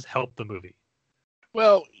those help the movie.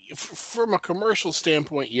 Well, from a commercial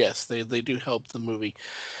standpoint, yes, they do help the movie.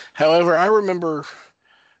 However, I remember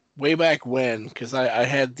way back when, because I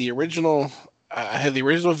had the original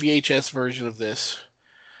VHS version of this.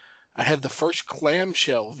 I had the first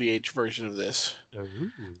clamshell VH version of this.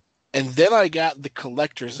 Ooh. And then I got the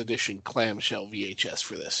collector's edition clamshell VHS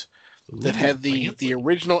for this. That had the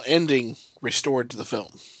original ending restored to the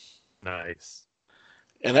film. Nice.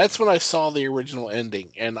 And that's when I saw the original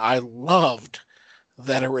ending, and I loved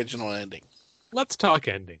that original ending. Let's talk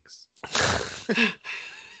endings.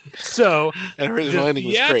 So, that original ending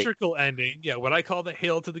was great. Theatrical ending, what I call the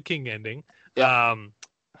Hail to the King ending. Yeah.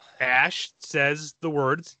 Ash says the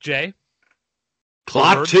words, Jay.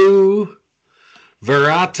 Klaatu,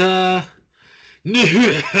 Verata.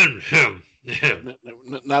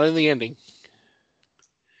 Not in the ending.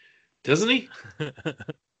 Doesn't he?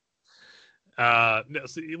 No.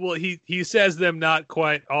 Well, he says them not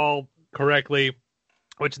quite all correctly,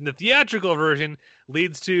 which in the theatrical version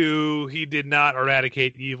leads to he did not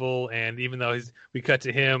eradicate evil, and even though we cut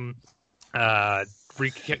to him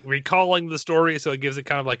recalling the story, so it gives it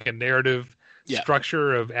kind of like a narrative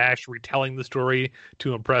structure of Ash retelling the story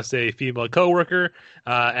to impress a female coworker,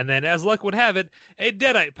 and then as luck would have it, a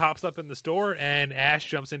Deadite pops up in the store, and Ash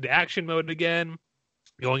jumps into action mode again,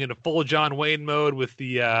 going into full John Wayne mode with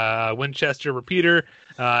the Winchester repeater.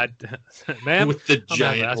 Ma'am, with the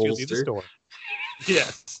giant holster.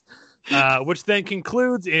 Yes. Which then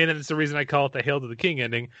concludes in, and it's the reason I call it the Hail to the King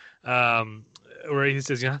ending, where he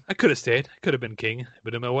says, I could have stayed. I could have been king,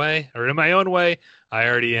 but in my own way, I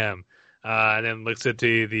already am. And then looks at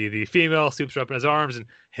the female, swoops her up in his arms, and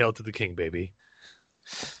hail to the king, baby.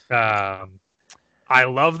 I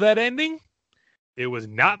love that ending. It was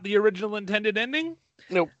not the original intended ending.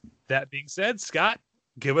 Nope. That being said, Scott,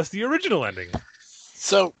 give us the original ending.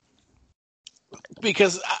 So,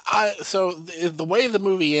 because the way the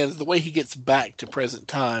movie ends, the way he gets back to present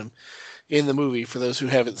time in the movie, for those who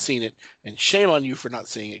haven't seen it, and shame on you for not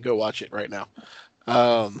seeing it, go watch it right now.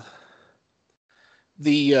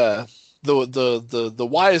 The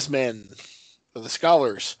wise men, the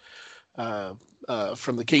scholars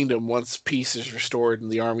from the kingdom, once peace is restored and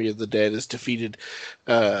the army of the dead is defeated,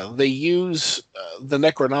 they use the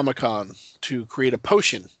Necronomicon to create a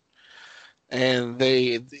potion. And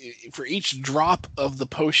they, for each drop of the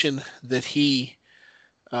potion that he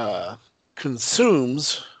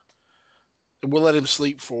consumes, we'll let him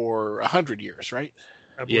sleep for 100 years, right?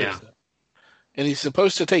 Yeah. So. And he's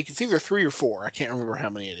supposed to take, it's either 3 or 4. I can't remember how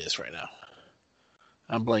many it is right now.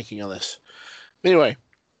 I'm blanking on this. Anyway,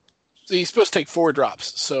 so he's supposed to take 4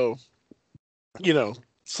 drops. So,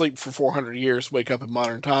 sleep for 400 years, wake up in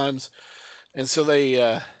modern times. And so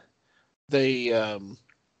they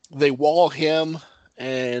wall him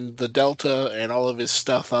and the Delta and all of his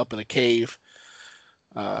stuff up in a cave.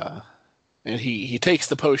 And he takes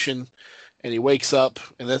the potion and he wakes up,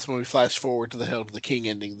 and that's when we flash forward to the Hail to the King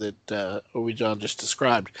ending that Obi-Wan just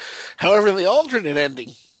described. However, the alternate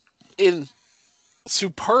ending, in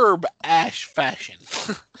superb Ash fashion,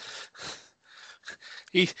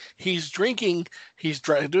 he's drinking, he's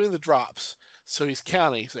doing the drops, so he's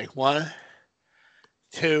counting. He's like 1,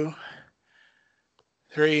 2,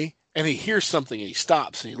 3, and he hears something, and he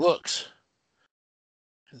stops, and he looks.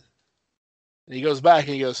 And he goes back,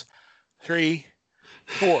 and he goes, 3,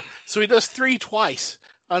 4. So he does 3 twice,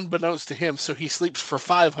 unbeknownst to him, so he sleeps for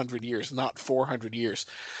 500 years, not 400 years.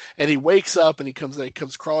 And he wakes up, and he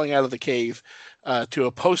comes crawling out of the cave to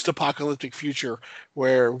a post-apocalyptic future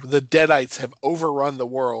where the Deadites have overrun the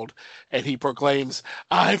world, and he proclaims,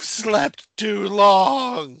 "I've slept too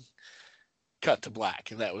long." Cut to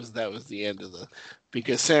black, and that was the end of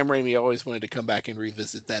because Sam Raimi always wanted to come back and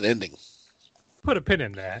revisit that ending. Put a pin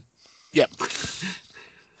in that. Yep.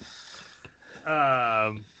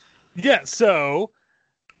 So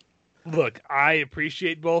look, I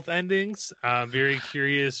appreciate both endings. I'm very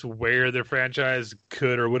curious where the franchise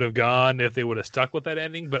could or would have gone if they would have stuck with that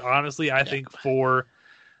ending. But honestly, I think for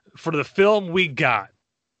the film we got,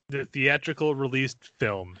 the theatrical released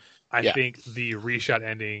film, I think the reshot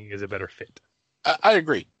ending is a better fit. I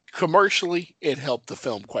agree. Commercially, it helped the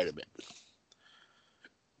film quite a bit.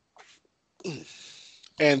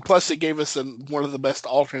 And plus, it gave us one of the best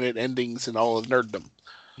alternate endings in all of nerddom.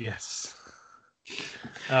 Yes.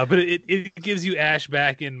 But it gives you Ash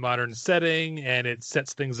back in modern setting, and it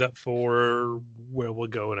sets things up for where we'll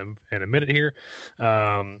go in a minute here.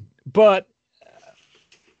 But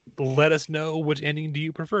let us know, which ending do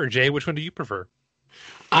you prefer? Jay, which one do you prefer?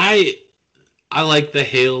 I like the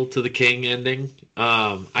Hail to the King ending.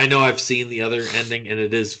 I know I've seen the other ending, and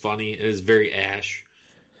it is funny. It is very Ash.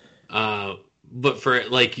 But for,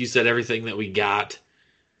 like you said, everything that we got,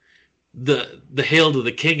 the Hail to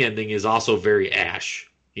the King ending is also very Ash.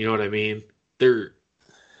 You know what I mean? It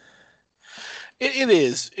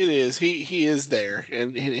is. He is there,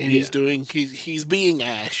 and he's doing. He's being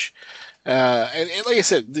Ash, and like I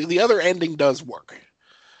said, the other ending does work.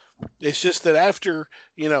 It's just that after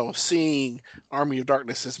seeing Army of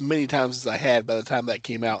Darkness as many times as I had by the time that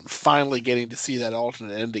came out, and finally getting to see that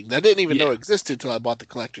alternate ending that I didn't even know existed until I bought the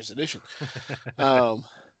collector's edition. I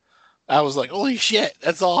was like, "Holy shit,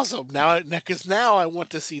 that's awesome!" Because now I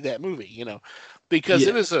want to see that movie. Because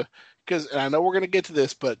it is and I know we're going to get to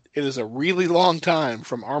this, but it is a really long time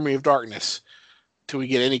from Army of Darkness till we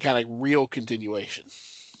get any kind of real continuation.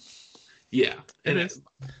 Yeah, and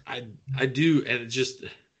I do, and it's just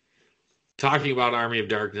talking about Army of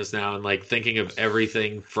Darkness now and like thinking of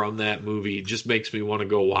everything from that movie just makes me want to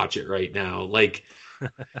go watch it right now. Like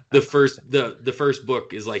the first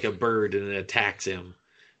book is like a bird and it attacks him,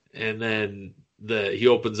 and then he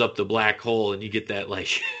opens up the black hole and you get that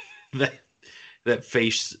like that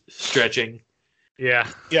face stretching. Yeah.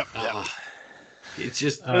 Yep. It's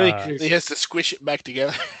just he has to squish it back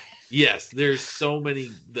together. Yes, there's so many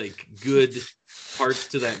like good parts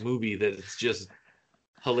to that movie that it's just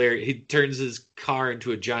hilarious. He turns his car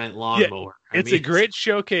into a giant lawnmower. It's a great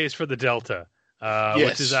showcase for the Delta,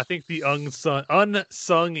 which is, I think, the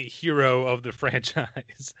unsung hero of the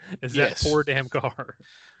franchise. Is that poor damn car?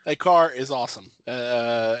 That car is awesome,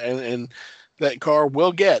 and that car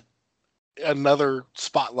will get another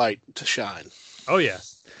spotlight to shine. Oh,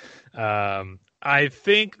 yes. I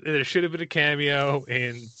think there should have been a cameo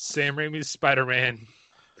in Sam Raimi's Spider-Man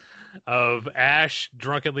of Ash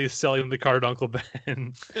drunkenly selling the car to Uncle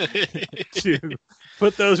Ben to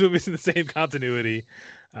put those movies in the same continuity.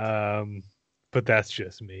 But that's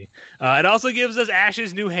just me. It also gives us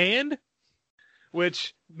Ash's new hand,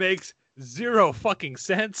 which makes zero fucking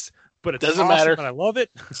sense, but it doesn't matter. And I love it.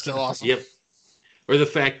 It's still awesome. Yep. Or the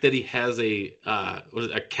fact that he has a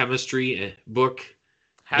chemistry book.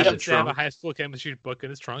 Happens to have a high school chemistry book in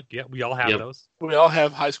his trunk. Yeah, we all have those. We all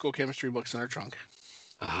have high school chemistry books in our trunk.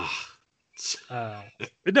 That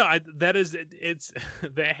is it's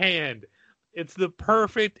the hand. It's the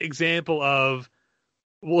perfect example of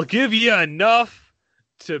we'll give you enough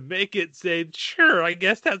to make it say, sure, I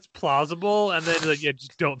guess that's plausible, and then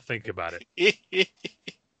just don't think about it.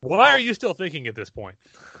 Why are you still thinking at this point?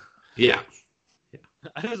 Yeah.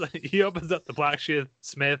 He opens up the blacksmith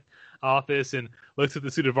office and looks at the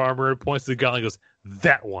suit of armor, points to the gun, and goes,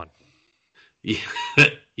 "That one." Yeah.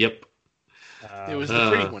 Yep. It was the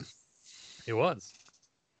pretty one. It was.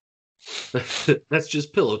 That's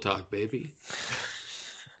just pillow talk, baby.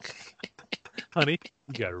 Honey,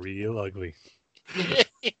 you got real ugly.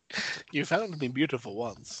 You found me beautiful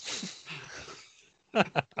once.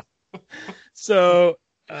 So,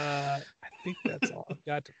 I think that's all I've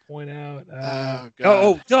got to point out.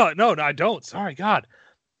 No, I don't. Sorry, God.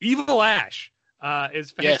 Evil Ash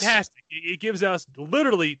is fantastic. Yes. It gives us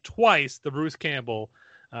literally twice the Bruce Campbell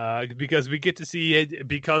because we get to see it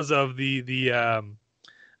because of the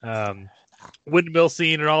windmill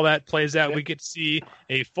scene and all that plays out. Yep. We get to see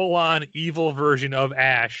a full-on evil version of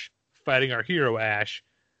Ash fighting our hero Ash,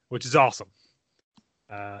 which is awesome.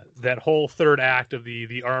 That whole third act of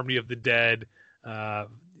the Army of the Dead.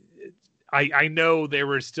 I know they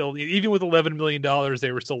were still, even with $11 million,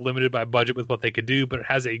 they were still limited by budget with what they could do, but it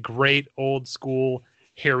has a great old school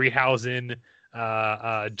Harryhausen,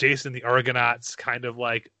 Jason the Argonauts kind of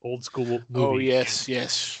like old school movie. Oh, yes.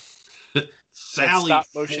 Sally. Stop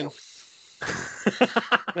motion.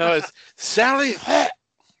 No, it's Sally.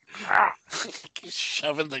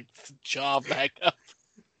 Shoving the jaw back up.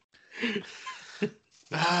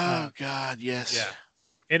 Oh, God, yes. Yeah.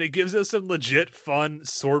 And it gives us some legit fun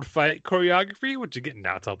sword fight choreography, which again,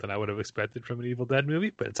 not something I would have expected from an Evil Dead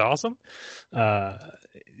movie, but it's awesome.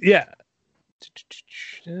 Yeah.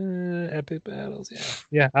 Epic battles.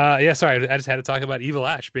 Yeah. Sorry, I just had to talk about Evil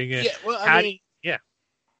Ash being a. Yeah. Well, I mean,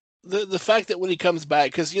 the fact that when he comes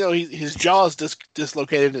back, because his jaw is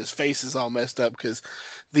dislocated and his face is all messed up because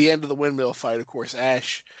the end of the windmill fight, of course,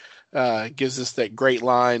 Ash gives us that great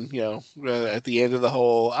line. At the end of the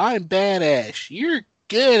whole, "I'm bad, Ash. You're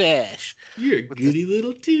good, Ash. You're a goody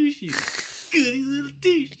little two-shoes. Goody little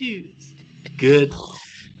two-shoes. Good,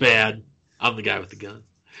 bad. I'm the guy with the gun."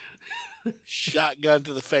 Shotgun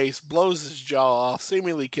to the face, blows his jaw off,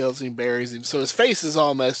 seemingly kills him, buries him. So his face is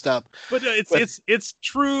all messed up. But it's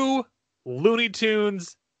true Looney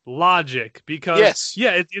Tunes logic because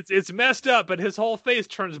it's messed up, but his whole face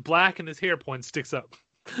turns black and his hair point sticks up,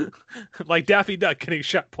 like Daffy Duck getting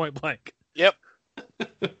shot point blank. Yep.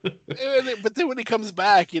 But then when he comes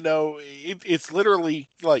back, it's literally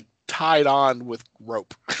like tied on with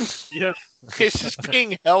rope. Yeah, it's just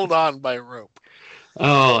being held on by rope.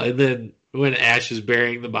 Oh, and then when Ash is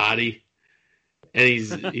burying the body, and he's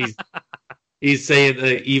saying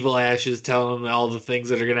the evil Ash is telling him all the things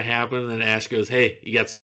that are going to happen, and then Ash goes, "Hey, you got."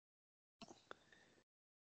 So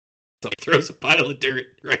he throws a pile of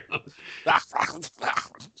dirt right on.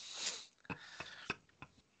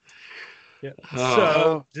 Yeah.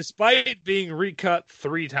 So, despite being recut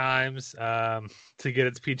 3 times to get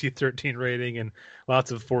its PG-13 rating and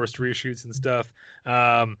lots of forced reshoots and stuff,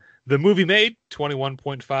 the movie made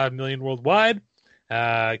 $21.5 million worldwide.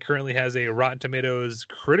 Currently has a Rotten Tomatoes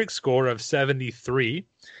critic score of 73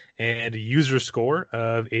 and a user score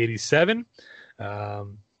of 87.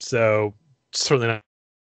 So certainly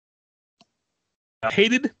not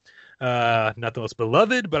hated. Not the most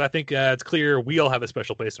beloved, but I think it's clear we all have a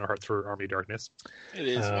special place in our hearts for Army of Darkness. It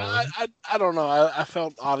is. I don't know. I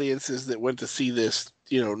felt audiences that went to see this,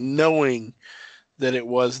 knowing that it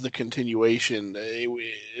was the continuation, they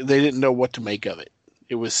didn't know what to make of it.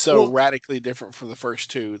 It was so radically different from the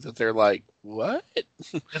first 2 that they're like, what?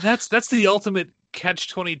 And that's the ultimate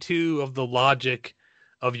catch-22 of the logic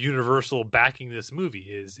of Universal backing this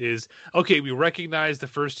movie is okay, we recognize the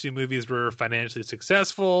first 2 movies were financially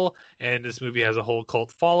successful and this movie has a whole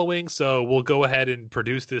cult following, so we'll go ahead and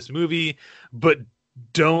produce this movie, but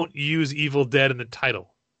don't use Evil Dead in the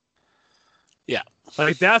title. Yeah.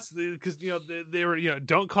 Like that's because they were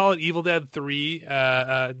don't call it Evil Dead 3,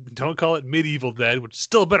 don't call it Medieval Dead, which is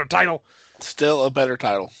still a better title. Still a better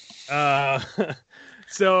title.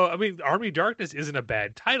 So I mean, Army of Darkness isn't a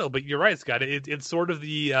bad title, but you're right, Scott. It's sort of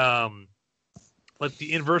the like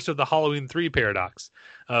the inverse of the Halloween 3 paradox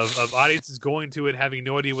of audiences going to it having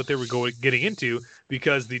no idea what they were getting into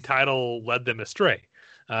because the title led them astray.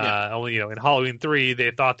 Only in Halloween 3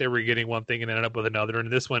 they thought they were getting one thing and ended up with another, and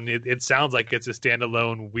this one it sounds like it's a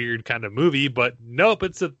standalone weird kind of movie, but nope,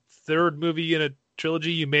 it's a third movie in a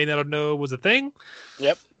trilogy you may not know was a thing.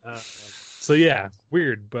 Yep. So yeah,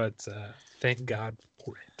 weird, but thank God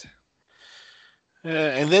for it.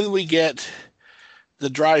 And then we get the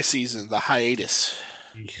dry season, the hiatus.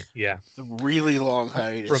 Yeah, the really long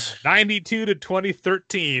hiatus from 92 to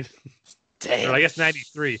 2013. Damn. Or I guess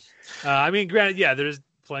 93. I mean, granted, yeah, there's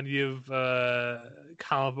plenty of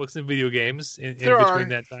comic books and video games in between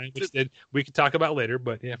that time, which we could talk about later.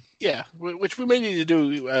 But yeah, which we may need to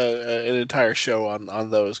do an entire show on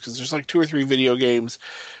those, because there's like 2 or 3 video games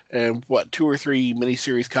and 2 or 3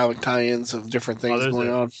 miniseries comic tie-ins of different things going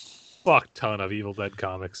on. Fuck ton of Evil Dead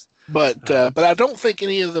comics, but I don't think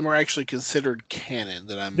any of them are actually considered canon.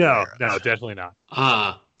 That I'm no, definitely not.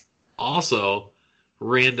 Also,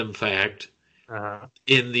 random fact.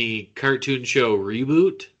 In the cartoon show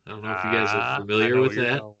Reboot, I don't know if you guys are familiar with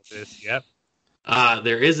that. Yep.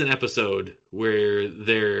 There is an episode where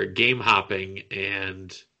they're game hopping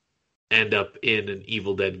and end up in an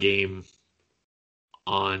Evil Dead game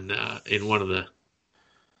on in one of the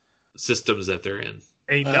systems that they're in.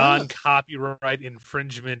 A non-copyright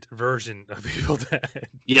infringement version of Evil Dead.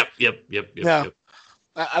 Yep.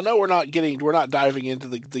 I know we're not diving into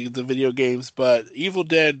the video games, but Evil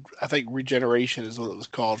Dead, I think Regeneration is what it was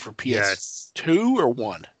called for PS2 or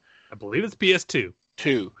 1. I believe it's PS2.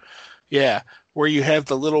 2. Yeah, where you have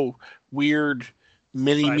the little weird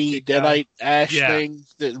mini-me Deadite Ash thing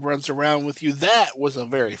that runs around with you. That was a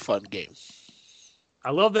very fun game.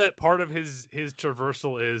 I love that part of his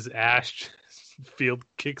traversal is Ash field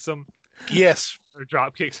kicks him. Yes. Or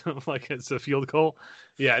drop kicks him like it's a field goal.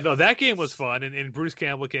 Yeah, no, that game was fun, and Bruce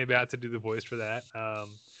Campbell came back to do the voice for that.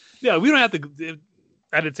 Yeah, we don't have to.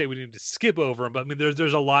 I didn't say we need to skip over them, but I mean,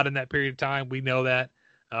 there's a lot in that period of time. We know that,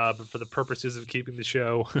 but for the purposes of keeping the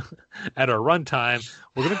show at our runtime,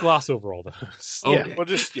 we're going to gloss over all those. Okay.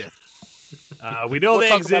 Yeah, we know they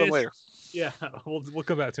talk exist. about them later. Yeah, we'll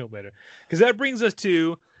come back to them later, because that brings us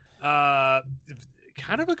to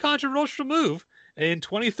kind of a controversial move. In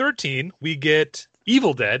 2013, we get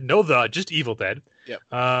Evil Dead. Just Evil Dead. Yep.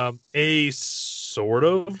 A sort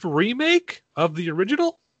of remake of the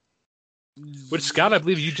original, which Scott, I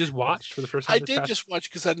believe you just watched for the first time. I did just watch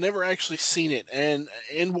because I'd never actually seen it, and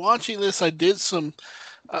in watching this, I did some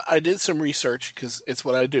research because it's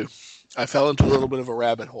what I do. I fell into a little bit of a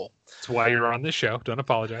rabbit hole. That's why you're on this show. Don't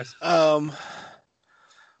apologize.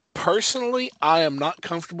 Personally, I am not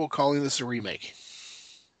comfortable calling this a remake.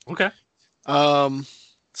 Okay.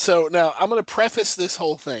 So now I'm going to preface this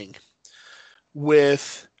whole thing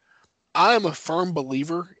with, I am a firm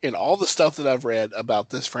believer in all the stuff that I've read about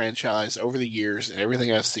this franchise over the years and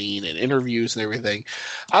everything I've seen and interviews and everything.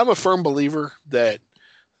 I'm a firm believer that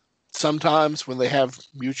sometimes when they have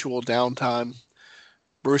mutual downtime,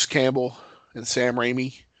 Bruce Campbell and Sam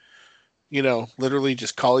Raimi, literally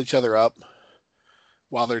just call each other up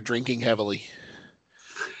while they're drinking heavily.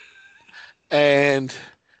 And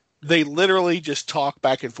they literally just talk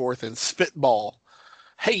back and forth and spitball.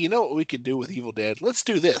 Hey, you know what we could do with Evil Dead? Let's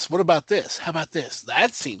do this. What about this? How about this?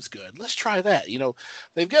 That seems good. Let's try that.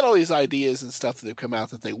 They've got all these ideas and stuff that have come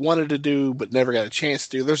out that they wanted to do but never got a chance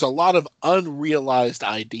to do. There's a lot of unrealized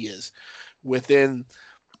ideas within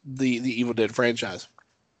the Evil Dead franchise.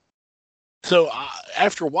 So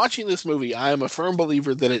after watching this movie, I am a firm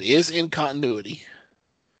believer that it is in continuity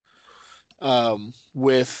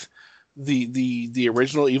with the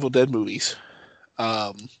original Evil Dead movies.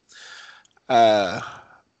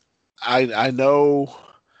 I know,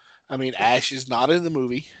 Ash is not in the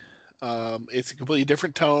movie. It's a completely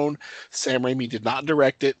different tone. Sam Raimi did not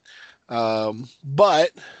direct it.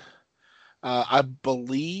 But I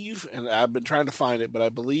believe, and I've been trying to find it, but I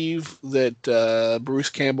believe that Bruce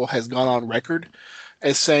Campbell has gone on record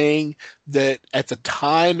as saying that at the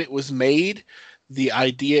time it was made, the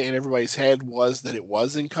idea in everybody's head was that it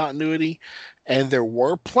was in continuity, and there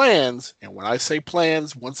were plans. And when I say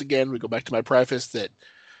plans, once again, we go back to my preface that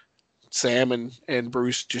Sam and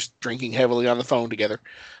Bruce just drinking heavily on the phone together,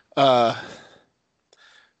 to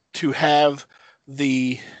have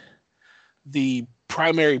the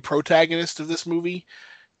primary protagonist of this movie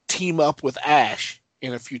team up with Ash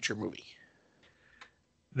in a future movie.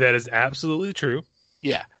 That is absolutely true.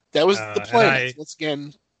 Yeah, that was the plan. Once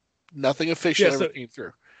again, nothing official ever came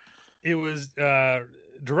through. It was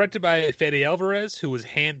directed by Fede Alvarez, who was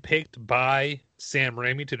handpicked by Sam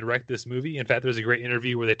Raimi to direct this movie. In fact, there's a great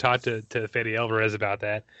interview where they talked to Fede Alvarez about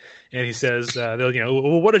that, and he says,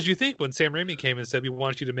 well, what did you think when Sam Raimi came and said we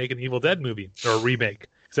want you to make an Evil Dead movie or a remake?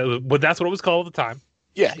 So, but that's what it was called at the time.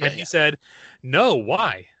 Yeah, and he said, no,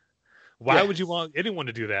 why? Why would you want anyone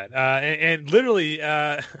to do that? And literally,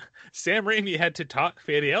 Sam Raimi had to talk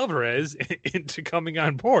Fede Alvarez into coming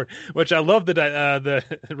on board, which I love the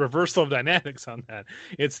reversal of dynamics on that.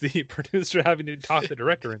 It's the producer having to talk the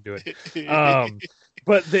director into it.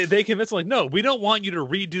 But they convinced him, like, no, we don't want you to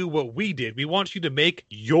redo what we did. We want you to make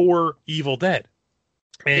your Evil Dead.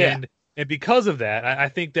 And because of that, I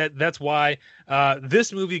think that's why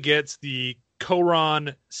this movie gets the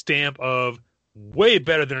Cuarón stamp of way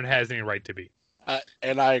better than it has any right to be.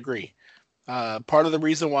 And I agree. Part of the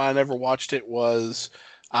reason why I never watched it was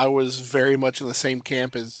I was very much in the same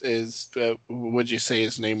camp as what'd you say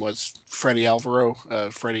his name was? Freddy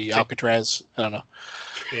Alcatraz. I don't know.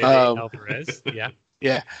 Alvarez, yeah.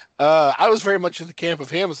 Yeah. I was very much in the camp of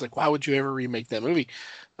him. I was like, why would you ever remake that movie?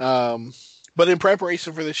 But in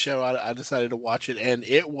preparation for this show, I decided to watch it, and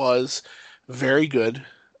it was very good.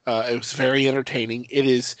 It was very entertaining. It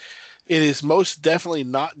is most definitely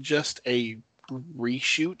not just a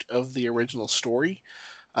reshoot of the original story.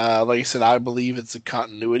 Like I said, I believe it's a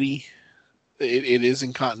continuity. It is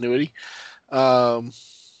in continuity. And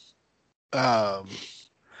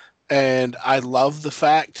I love the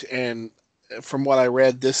fact, and from what I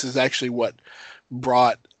read, this is actually what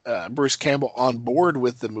brought Bruce Campbell on board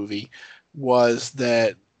with the movie, was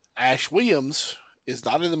that Ash Williams is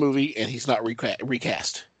not in the movie and he's not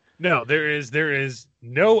recast. No, there is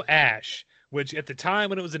no Ash, which at the time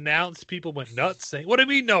when it was announced, people went nuts saying, what do you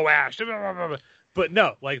mean no Ash? But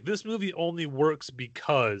no, like, this movie only works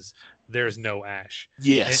because there's no Ash.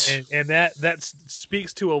 Yes. And that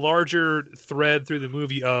speaks to a larger thread through the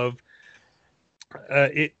movie of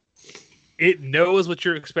it knows what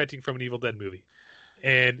you're expecting from an Evil Dead movie.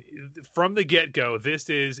 And from the get-go, this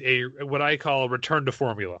is what I call a return to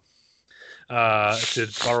formula. To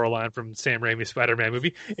borrow a line from Sam Raimi's Spider-Man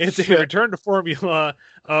movie, it's a return to formula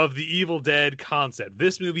of the Evil Dead concept.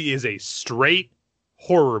 This movie is a straight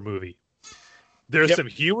horror movie. There's some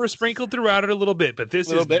humor sprinkled throughout it a little bit, but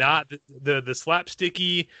this is not the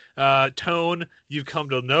slapsticky tone you've come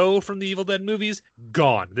to know from the Evil Dead movies.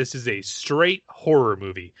 Gone. This is a straight horror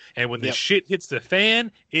movie. And when the shit hits the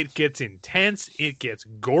fan, it gets intense, it gets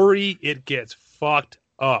gory, it gets fucked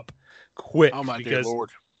up quick. Oh my dear Lord.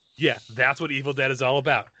 Yeah, that's what Evil Dead is all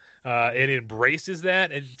about. It embraces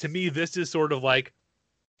that. And to me, this is sort of like,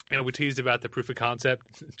 we teased about the proof of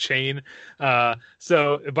concept chain.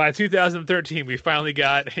 So by 2013, we finally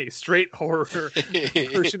got a straight horror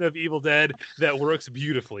version of Evil Dead that works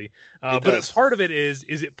beautifully. But part of it is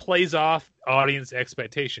it plays off audience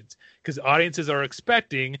expectations, because audiences are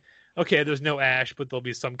expecting, okay, there's no Ash, but there'll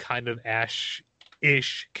be some kind of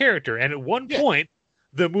Ash-ish character. And at one point,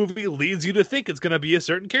 the movie leads you to think it's going to be a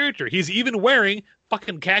certain character. He's even wearing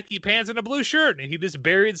fucking khaki pants and a blue shirt, and he just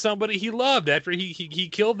buried somebody he loved after he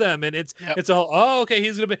killed them. And it's all, oh, okay,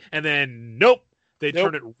 he's going to be, and then nope, they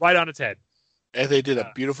turn it right on its head. And they did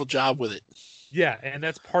a beautiful job with it. Yeah, and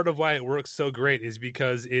that's part of why it works so great, is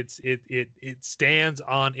because it stands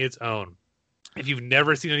on its own. If you've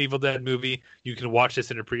never seen an Evil Dead movie, you can watch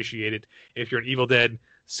this and appreciate it. If you're an Evil Dead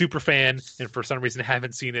super fan and for some reason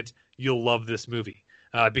haven't seen it, you'll love this movie.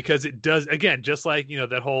 Because it does, again, just like,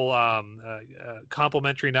 that whole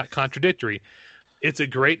complementary, not contradictory. It's a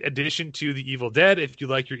great addition to the Evil Dead. If you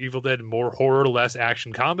like your Evil Dead more horror, less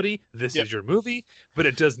action comedy, this is your movie. But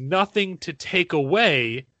it does nothing to take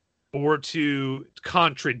away or to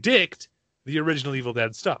contradict the original Evil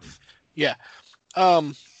Dead stuff. Yeah.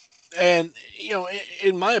 And,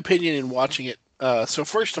 in my opinion, in watching it, so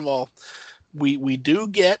first of all, we do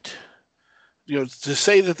get... to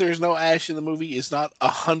say that there's no Ash in the movie is not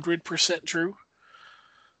 100% true.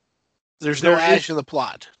 There's no Ash in the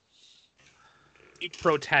plot.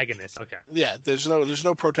 Protagonist. Okay. Yeah, there's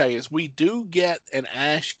no protagonist. We do get an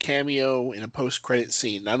Ash cameo in a post-credit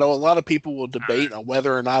scene. I know a lot of people will debate on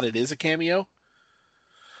whether or not it is a cameo,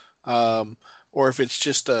 or if it's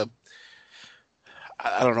just I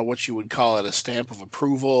don't know what you would call it, a stamp of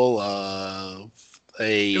approval.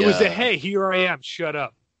 It was hey, here I am. Shut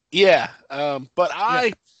up. Yeah, but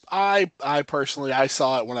I personally, I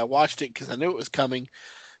saw it when I watched it because I knew it was coming.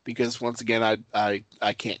 Because once again, I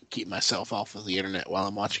can't keep myself off of the internet while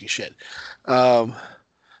I'm watching shit. So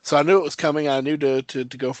I knew it was coming. I knew to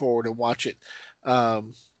go forward and watch it.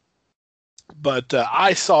 But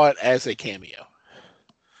I saw it as a cameo.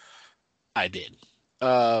 I did.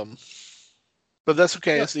 But that's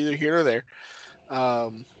okay. Yeah. It's neither here nor there.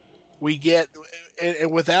 We get,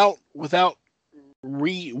 and without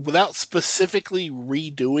specifically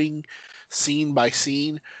redoing scene by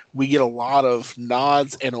scene, we get a lot of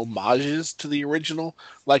nods and homages to the original.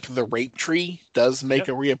 Like the rape tree does make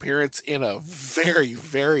a reappearance in a very,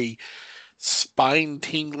 very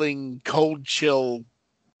spine-tingling, cold chill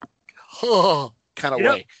kind of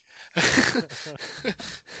way.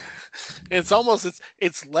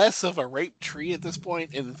 It's less of a rape tree at this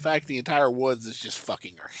point. And in fact, the entire woods is just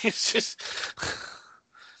fucking her. It's just,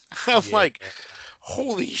 I'm like,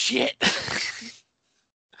 holy shit.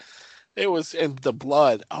 It was, and the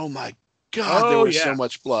blood. Oh my God, there was so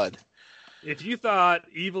much blood. If you thought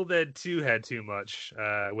Evil Dead 2 had too much,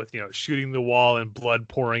 with, shooting the wall and blood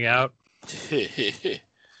pouring out.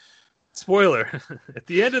 Spoiler, at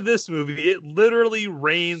the end of this movie, it literally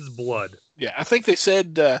rains blood. Yeah, I think they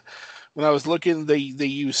said, when I was looking, they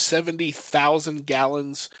used 70,000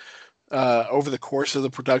 gallons over the course of the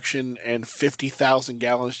production, and 50,000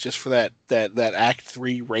 gallons just for that Act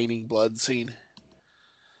 3 raining blood scene.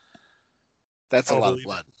 That's a lot of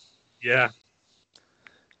blood. Yeah.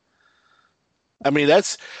 I mean,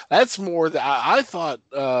 that's more. I thought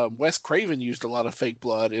Wes Craven used a lot of fake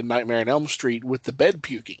blood in Nightmare on Elm Street with the bed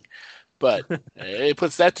puking, but it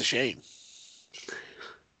puts that to shame.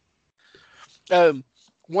 One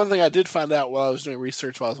thing I did find out while I was doing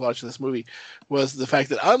research while I was watching this movie was the fact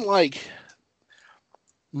that unlike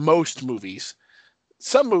most movies,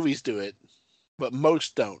 some movies do it, but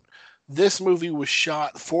most don't. This movie was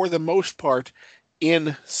shot, for the most part,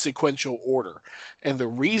 in sequential order. And the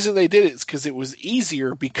reason they did it is because it was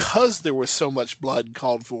easier, because there was so much blood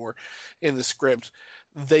called for in the script.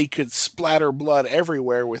 They could splatter blood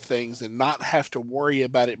everywhere with things and not have to worry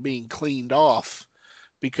about it being cleaned off,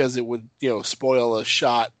 because it would, spoil a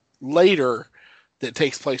shot later that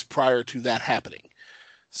takes place prior to that happening.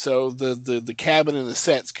 So the cabin and the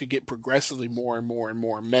sets could get progressively more and more and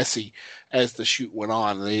more messy as the shoot went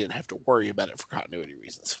on, and they didn't have to worry about it for continuity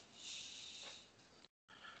reasons.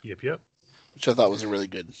 Yep. Which I thought was a really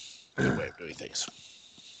good way of doing things.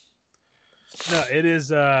 No, it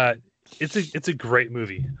is. It's a great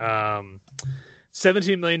movie.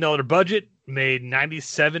 $17 million budget, made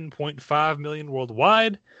 $97.5 million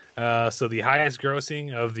worldwide. So the highest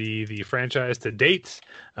grossing of the franchise to date.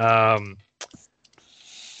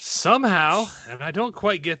 Somehow, and I don't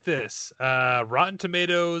quite get this, Rotten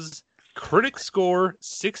Tomatoes critic score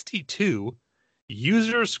 62,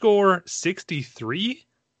 user score 63.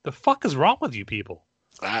 The fuck is wrong with you people?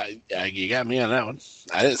 You got me on that one.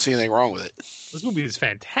 I didn't see anything wrong with it. This movie is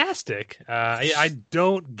fantastic. I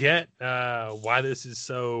don't get why this is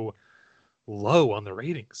so low on the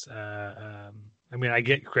ratings. I mean, I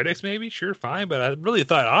get critics maybe, sure, fine, but I really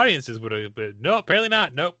thought audiences would have. But no, apparently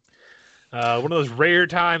not. Nope. One of those rare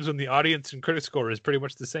times when the audience and critic score is pretty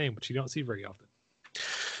much the same, which you don't see very often.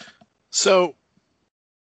 So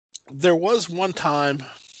there was one time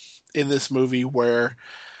in this movie where,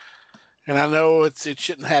 and I know it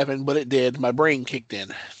shouldn't happen, but it did. My brain kicked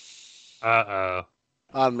in. On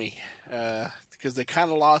me, because they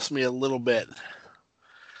kind of lost me a little bit.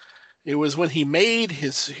 It was when he made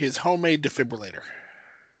his homemade defibrillator,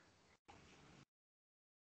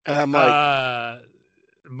 and I'm like,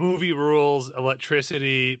 movie rules: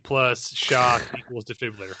 electricity plus shock equals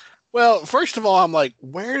defibrillator. Well, first of all, I'm like,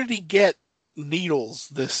 where did he get needles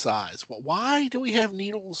this size? Well, why do we have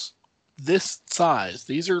needles this size?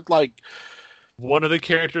 These are like, one of the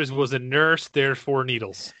characters was a nurse, therefore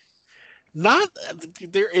needles.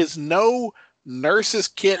 There is no nurse's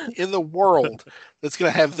kit in the world that's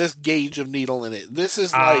going to have this gauge of needle in it. This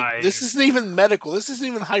is this isn't even medical. This isn't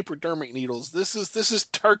even hypodermic needles. This is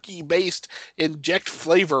turkey-based inject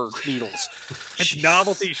flavor needles. It's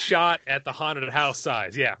novelty shot at the haunted house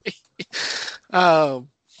size. Yeah. And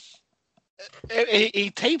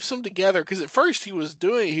he tapes them together, because at first he was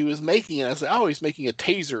making it. I was like, oh, he's making a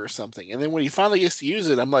taser or something. And then when he finally gets to use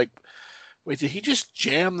it, I'm like, wait, did he just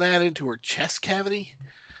jam that into her chest cavity?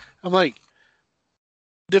 I'm like,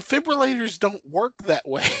 defibrillators don't work that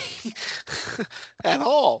way at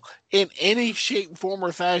all, in any shape, form,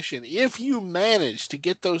 or fashion. If you manage to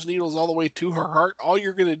get those needles all the way to her heart, all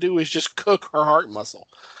you're going to do is just cook her heart muscle.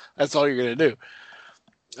 That's all you're going to do.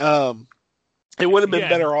 It would have been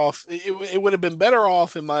better off. It would have been better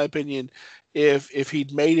off, in my opinion, if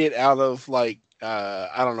he'd made it out of, like,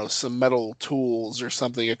 I don't know, some metal tools or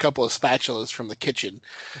something, a couple of spatulas from the kitchen,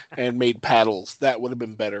 and made paddles. That would have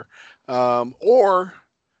been better. Or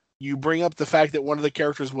you bring up the fact that one of the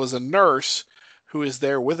characters was a nurse who is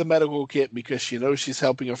there with a medical kit because she knows she's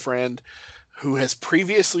helping a friend who has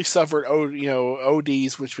previously suffered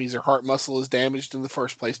ODs, which means their heart muscle is damaged in the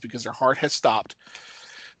first place because their heart has stopped.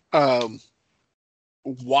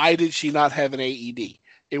 Why did she not have an AED?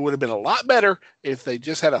 It would have been a lot better if they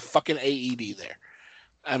just had a fucking AED there.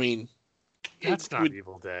 I mean, that's not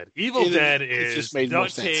Evil Dead. Evil Dead is just made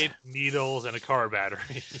duct tape, needles, and a car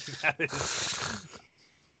battery. That is.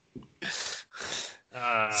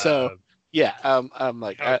 So yeah, I'm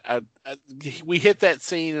like, we hit that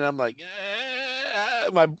scene, and I'm like,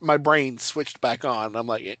 my brain switched back on. I'm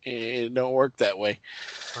like, it don't work that way.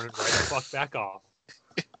 Turn it right the fuck back off.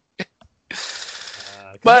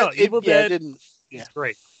 But Evil Dead didn't. It's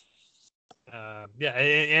great.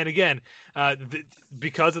 And again,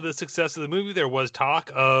 because of the success of the movie, there was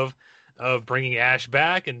talk of bringing Ash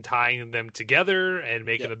back and tying them together and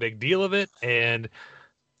making a big deal of it. And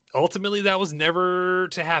ultimately, that was never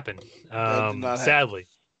to happen, sadly.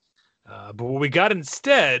 But what we got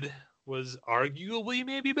instead was arguably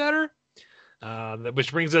maybe better.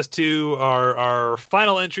 Which brings us to our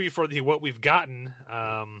final entry for what we've gotten.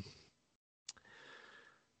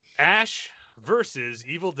 Ash versus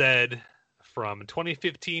Evil Dead from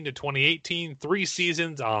 2015 to 2018, 3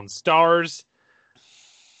 seasons on Starz.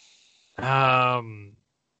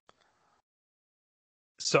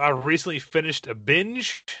 So I recently finished a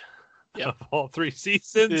binge of all 3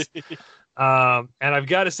 seasons. And I've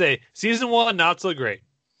got to say, season 1, not so great.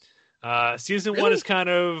 Season 1 is kind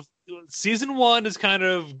of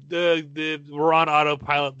the we're on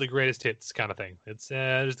autopilot, the greatest hits kind of thing. It's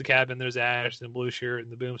there's the cabin, there's Ash, and blue shirt,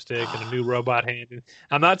 and the boomstick, and a new robot hand.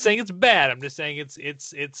 I'm not saying it's bad. I'm just saying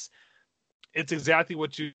it's exactly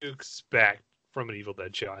what you expect from an Evil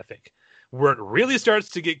Dead show. I think where it really starts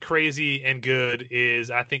to get crazy and good is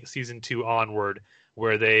I think season 2 onward,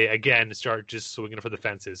 where they again start just swinging for the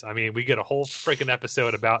fences. I mean, we get a whole freaking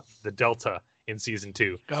episode about the Delta in season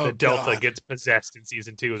 2. The Delta gets possessed in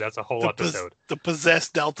season 2. That's a whole episode. The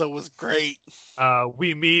possessed Delta was great.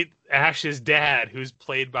 We meet Ash's dad, who's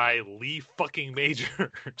played by Lee fucking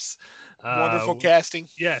Majors. Wonderful casting.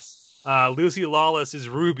 Yes. Lucy Lawless is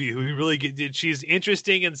Ruby, who really did. She's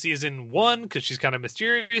interesting in season 1 because she's kind of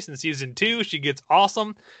mysterious. In season 2, she gets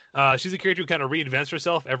awesome. She's a character who kind of reinvents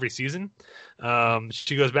herself every season.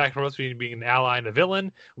 She goes back and forth between being an ally and a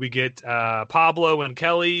villain. We get Pablo and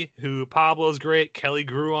Kelly, who Pablo's great. Kelly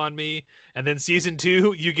grew on me. And then season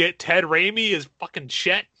 2, you get Ted Raimi as fucking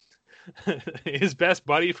Chet, his best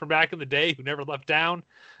buddy from back in the day who never left town.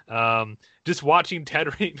 Just watching Ted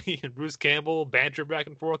Raimi and Bruce Campbell banter back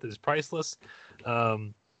and forth is priceless.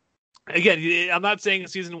 Again, I'm not saying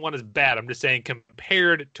season 1 is bad. I'm just saying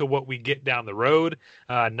compared to what we get down the road,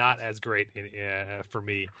 not as great for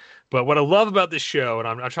me. But what I love about this show, and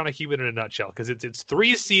I'm trying to keep it in a nutshell, because it's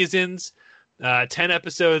 3 seasons, 10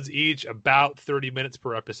 episodes each, about 30 minutes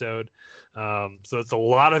per episode. So it's a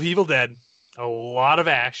lot of Evil Dead, a lot of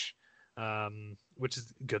Ash, which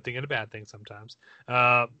is a good thing and a bad thing sometimes.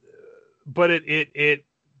 But it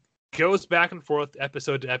goes back and forth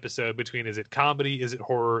episode to episode between, is it comedy, is it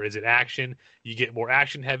horror, is it action? You get more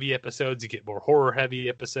action-heavy episodes, you get more horror-heavy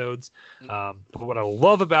episodes. But what I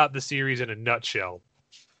love about the series in a nutshell,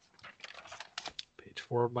 page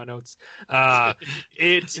 4 of my notes,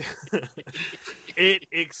 it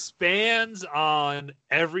expands on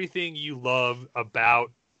everything you love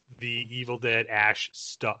about the Evil Dead Ash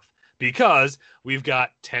stuff. Because we've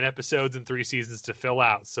got 10 episodes and 3 seasons to fill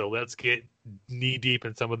out. So let's get knee deep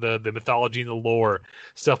in some of the mythology and the lore.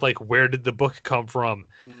 Stuff like, where did the book come from?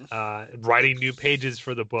 Writing new pages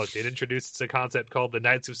for the book. It introduces a concept called the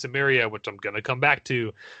Knights of Samaria, which I'm going to come back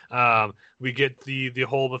to. We get the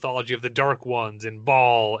whole mythology of the Dark Ones and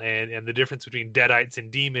Baal and the difference between Deadites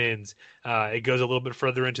and demons. It goes a little bit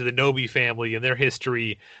further into the Nobi family and their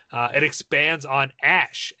history. It expands on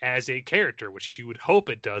Ash as a character, which you would hope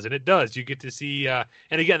it does, and it does. You get to see, and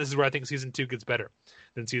again, this is where I think season 2 gets better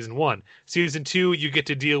than season 1. Season 2, you get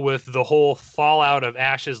to deal with the whole fallout of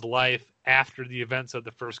Ash's life after the events of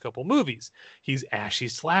the first couple movies. He's Ashy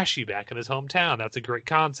Slashy back in his hometown. That's a great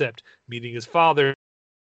concept. Meeting his father,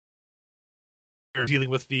 dealing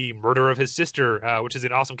with the murder of his sister, which is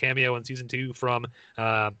an awesome cameo in season 2 from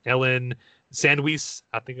Ellen Sandweiss.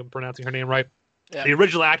 I think I'm pronouncing her name right. Yep. The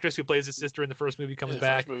original actress who plays his sister in the first movie comes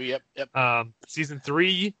back. Movie, yep. Season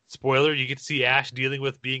 3, spoiler, you get to see Ash dealing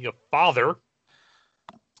with being a father.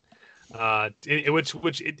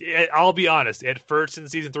 Which I'll be honest, at first in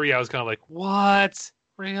season 3, I was kind of like, what?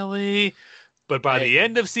 Really? But by the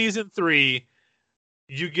end of season 3,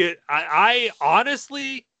 you get, I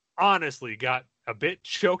honestly got a bit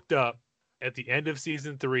choked up at the end of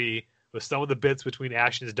season 3 with some of the bits between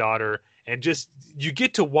Ash and his daughter, and just, you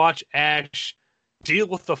get to watch Ash deal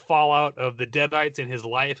with the fallout of the Deadites in his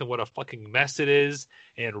life and what a fucking mess it is,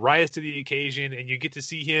 and rise to the occasion, and you get to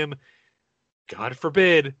see him, God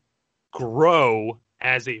forbid, grow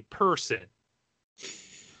as a person.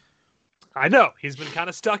 I know, he's been kind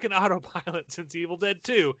of stuck in autopilot since Evil Dead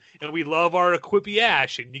 2, and we love our Quippy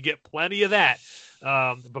Ash, and you get plenty of that.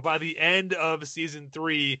 But by the end of season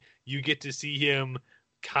 3, you get to see him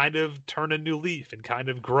kind of turn a new leaf and kind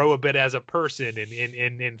of grow a bit as a person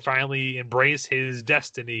and finally embrace his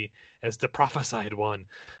destiny as the prophesied one.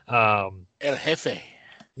 El Jefe.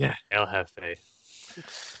 Yeah, El Jefe.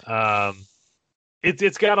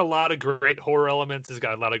 It's got a lot of great horror elements. It's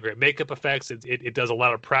got a lot of great makeup effects. It does a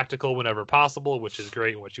lot of practical whenever possible, which is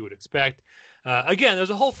great and what you would expect. Again,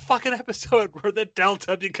 there's a whole fucking episode where the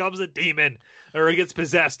Delta becomes a demon or it gets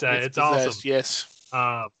possessed. It's awesome. Yes.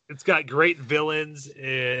 It's got great villains,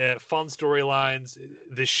 fun storylines.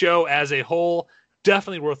 The show as a whole,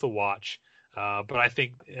 definitely worth a watch. But I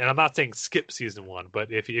think, and I'm not saying skip season 1,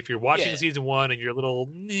 but if you're watching season 1 and you're a little,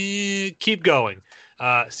 keep going.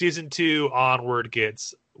 Season 2 onward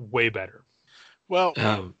gets way better. Well,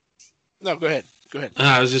 no, go ahead.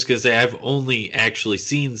 I was just going to say, I've only actually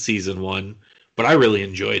seen season 1, but I really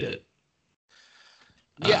enjoyed it.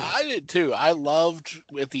 Yeah, I did too. I loved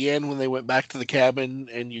at the end when they went back to the cabin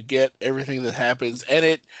and you get everything that happens, and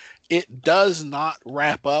it does not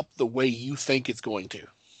wrap up the way you think it's going to.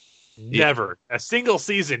 Never. A single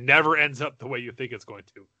season never ends up the way you think it's going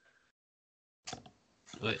to.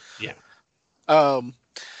 But, yeah.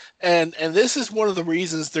 And this is one of the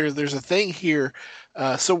reasons there's a thing here.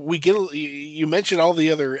 So we get, you mentioned all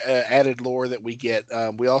the other added lore that we get.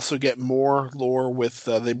 We also get more lore with,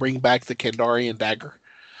 they bring back the Kandarian dagger.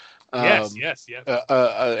 Yes.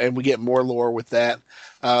 And we get more lore with that.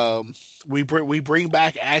 We bring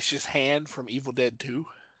back Ash's hand from Evil Dead 2.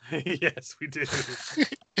 Yes, we do. We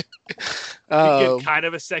get kind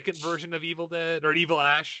of a second version of Evil Dead or Evil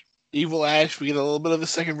Ash. Evil Ash. We get a little bit of a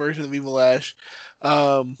second version of Evil Ash.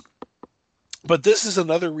 But this is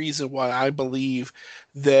another reason why I believe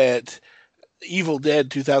that Evil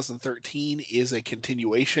Dead 2013 is a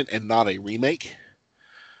continuation and not a remake.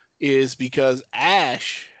 Is because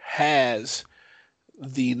Ash has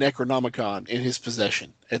the Necronomicon in his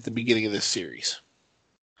possession at the beginning of this series.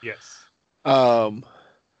 Yes.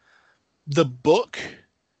 The book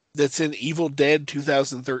that's in Evil Dead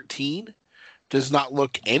 2013 does not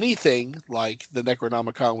look anything like the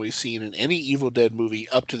Necronomicon we've seen in any Evil Dead movie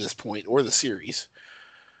up to this point, or the series.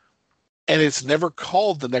 And it's never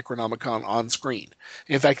called the Necronomicon on screen.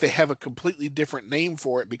 In fact, they have a completely different name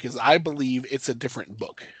for it because I believe it's a different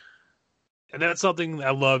book. And that's something I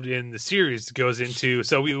loved in the series. It goes into,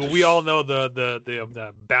 so we all know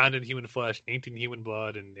the bound in human flesh, inked in human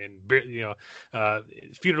blood, and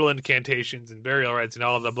funeral incantations and burial rites and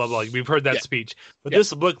all of the blah blah. We've heard that speech, but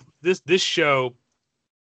this book, this show,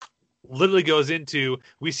 literally goes into,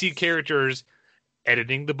 we see characters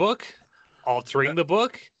editing the book, altering the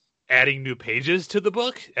book, adding new pages to the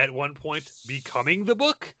book. At one point, becoming the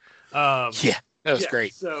book. That was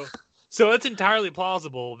great. So it's entirely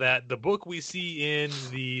plausible that the book we see in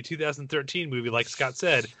the 2013 movie, like Scott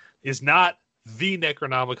said, is not the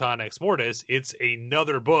Necronomicon Ex Mortis. It's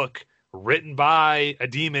another book written by a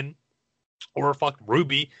demon, or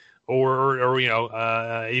Ruby, or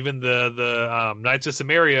even the Knights of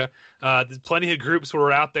Samaria. There's plenty of groups who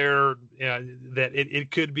are out there that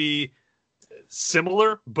it could be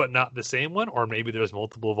similar, but not the same one, or maybe there's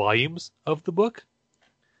multiple volumes of the book.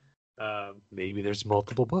 Maybe there's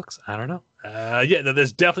multiple books. I don't know.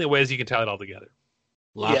 There's definitely ways you can tie it all together.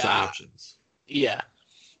 Lots of options. Yeah.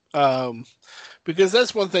 Because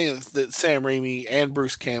that's one thing that Sam Raimi and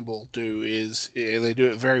Bruce Campbell do is, and they do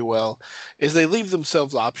it very well, is they leave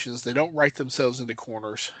themselves options. They don't write themselves into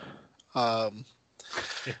corners. The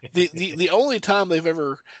only time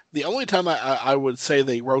I would say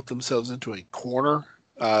they wrote themselves into a corner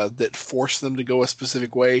that forced them to go a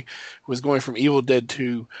specific way was going from Evil Dead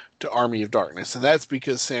 2 to Army of Darkness. And that's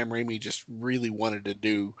because Sam Raimi just really wanted to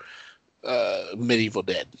do Medieval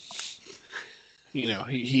Dead.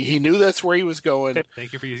 He knew that's where he was going.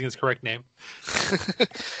 Thank you for using his correct name.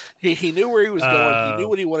 He knew where he was going. He knew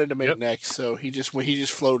what he wanted to make next, so he just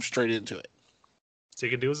flowed straight into it.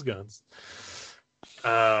 Sticking to his guns.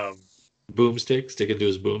 Boomstick, sticking to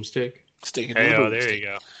his boomstick. Sticking to the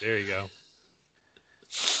boomstick. There you go.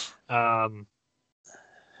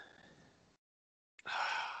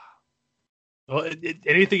 Well,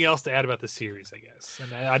 anything else to add about the series, I guess?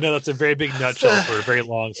 And I know that's a very big nutshell for a very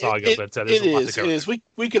long saga, but there's a lot to cover. It is.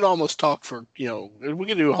 We could almost talk for, we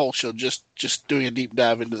could do a whole show just doing a deep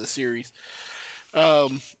dive into the series.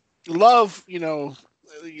 Love,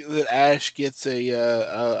 that Ash gets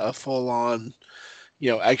a full on,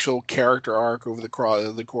 actual character arc over the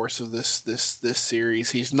course of this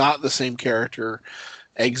series. He's not the same character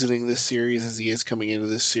exiting this series as he is coming into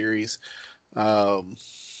this series. I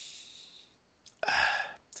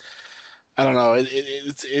don't know.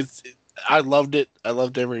 It's I loved it. I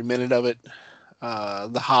loved every minute of it.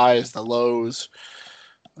 The highs, the lows.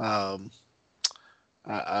 I'm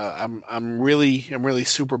really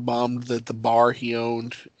super bummed that the bar he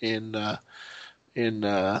owned in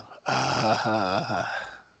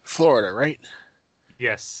Florida, right?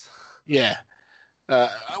 Yes. Yeah.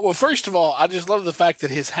 Well, first of all, I just love the fact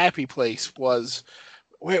that his happy place was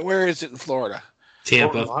where is it in Florida?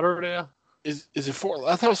 Tampa. Fort Lauderdale. Is it Fort?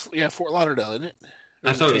 I thought it was Fort Lauderdale, isn't it?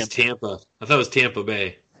 I thought it was Tampa. I thought it was Tampa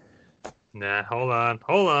Bay. Nah, hold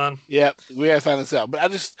on. Yeah, we gotta find this out.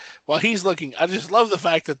 But while he's looking, I just love the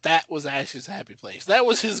fact that was Ash's happy place. That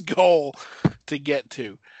was his goal to get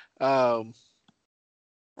to. I'm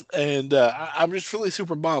just really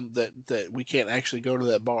super bummed that we can't actually go to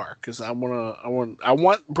that bar, because I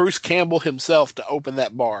want Bruce Campbell himself to open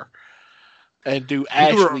that bar and do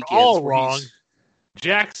Ash you were weekends. All wrong.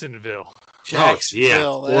 Jacksonville.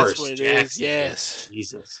 Jacksonville, yeah, that's what it is. Yes.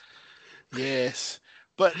 Jesus. Yes.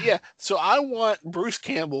 But yeah, so I want Bruce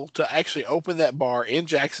Campbell to actually open that bar in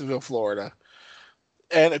Jacksonville, Florida.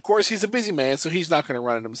 And of course, he's a busy man, so he's not going to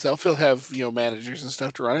run it himself. He'll have, managers and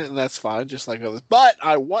stuff to run it, and that's fine, just like others. But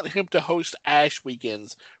I want him to host Ash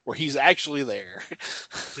weekends where he's actually there.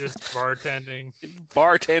 Just bartending,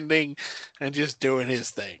 and just doing his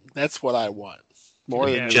thing. That's what I want. More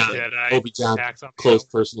than Obi John, close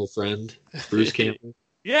personal friend, Bruce Campbell.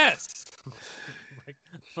 Yes,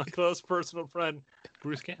 my close personal friend,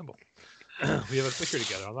 Bruce Campbell. We have a picture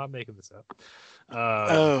together. I'm not making this up.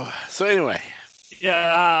 So anyway,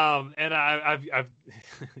 yeah. And I've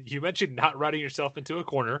you mentioned not writing yourself into a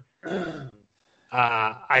corner.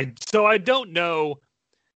 I don't know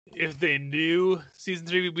if they knew season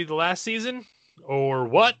 3 would be the last season or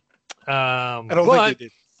what. I don't think they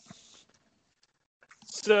did.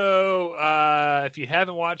 So, if you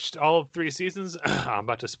haven't watched all of 3 seasons, I'm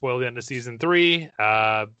about to spoil the end of season 3.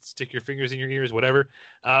 Stick your fingers in your ears, whatever.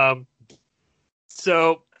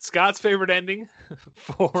 So, Scott's favorite ending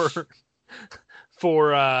for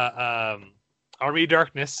Army of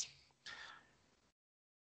Darkness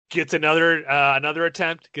gets another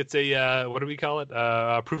attempt. Gets a what do we call it?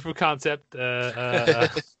 Proof of concept.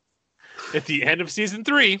 At the end of season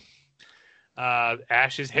 3,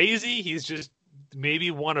 Ash is hazy. He's just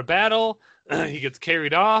maybe won a battle. He gets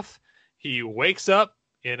carried off. He wakes up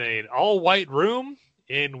in an all-white room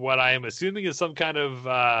in what I am assuming is some kind of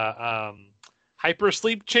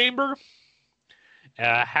hypersleep chamber.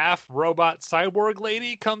 A half-robot cyborg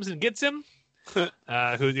lady comes and gets him, who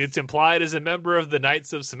it's implied is a member of the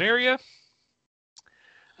Knights of Samaria.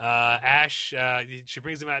 Ash, she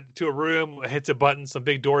brings him out to a room, hits a button, some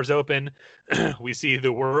big doors open. We see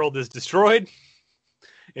the world is destroyed.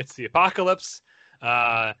 It's the apocalypse.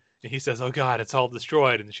 And he says, "Oh God, it's all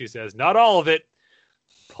destroyed." And she says, "Not all of it."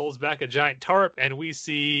 Pulls back a giant tarp, and we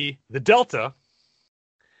see the Delta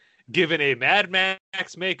given a Mad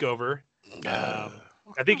Max makeover. I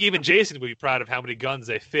think even Jason would be proud of how many guns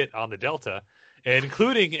they fit on the Delta,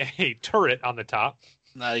 including a turret on the top.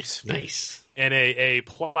 Nice. And a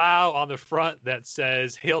plow on the front that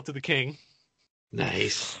says "Hail to the King."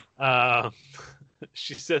 Nice.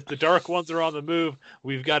 She says, "The Dark Ones are on the move.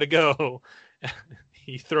 We've got to go."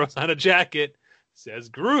 He throws on a jacket,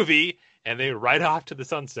 says "groovy," and they ride off to the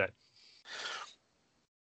sunset.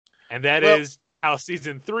 And that is how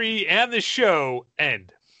season 3 and the show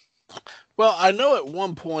end. Well, I know at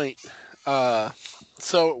one point,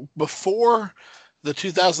 so before the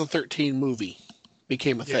 2013 movie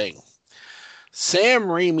became a thing, Sam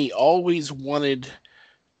Raimi always wanted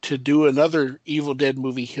to do another Evil Dead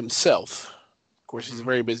movie himself. Of course, he's a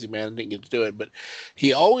very busy man and didn't get to do it, but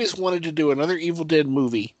he always wanted to do another Evil Dead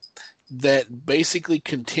movie that basically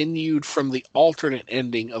continued from the alternate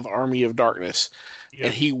ending of Army of Darkness. Yeah.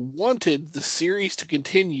 And he wanted the series to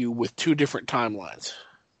continue with 2 different timelines.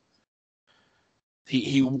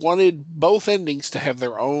 He wanted both endings to have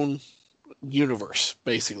their own universe,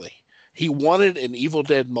 basically. He wanted an Evil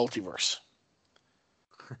Dead multiverse.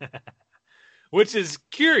 Which is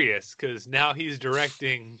curious, because now he's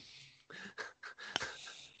directing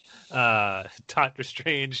Doctor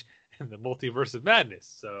Strange and the Multiverse of Madness.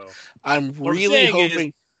 So I'm really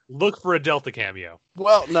hoping look for a Delta cameo.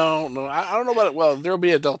 Well, no, I don't know about it. Well, there'll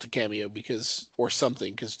be a Delta cameo or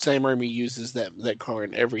something, because Sam Raimi uses that car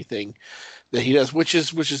in everything that he does, which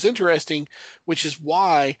is interesting, which is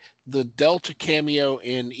why the Delta cameo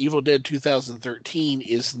in Evil Dead 2013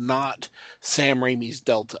 is not Sam Raimi's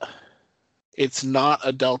Delta. It's not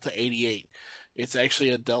a Delta 88. It's actually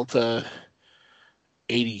a Delta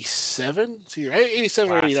 87. See,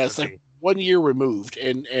 87 or 89. It's like 1 year removed,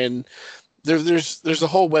 and there's a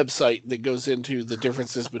whole website that goes into the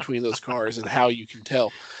differences between those cars and how you can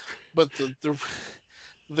tell. But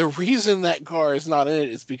the reason that car is not in it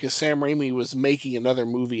is because Sam Raimi was making another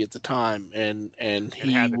movie at the time, and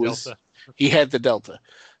he had the Delta.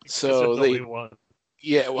 So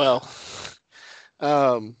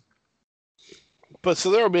but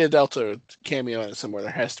so there will be a Delta cameo in it somewhere.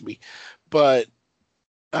 There has to be. But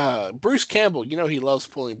Bruce Campbell, he loves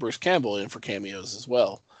pulling Bruce Campbell in for cameos as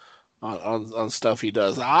well on stuff he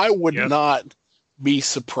does. I would not be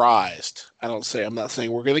surprised. I'm not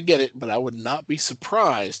saying we're going to get it, but I would not be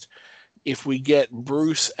surprised if we get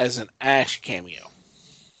Bruce as an Ash cameo.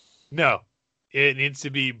 No, it needs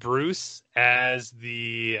to be Bruce as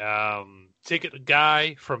the ticket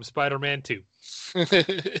guy from Spider-Man 2.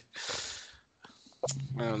 I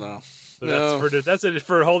don't know. So that's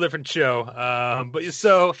for a whole different show. But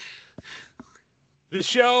so the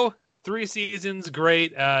show, 3 seasons,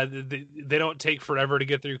 great. They don't take forever to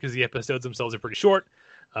get through because the episodes themselves are pretty short.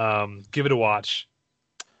 Give it a watch.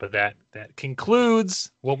 But that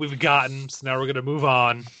concludes what we've gotten. So now we're going to move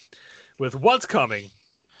on with what's coming,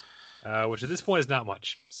 which at this point is not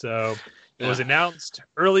much. So it was announced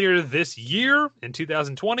earlier this year in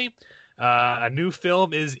 2020. A new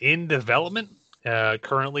film is in development.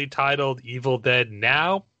 Currently titled Evil Dead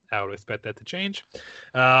Now. I would expect that to change.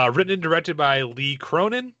 Written and directed by Lee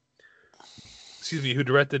Cronin, who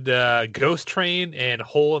directed Ghost Train and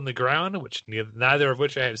Hole in the Ground, which neither of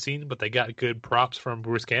which I have seen, but they got good props from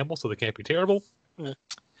Bruce Campbell, so they can't be terrible.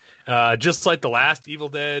 Just like the last Evil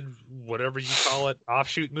Dead, whatever you call it,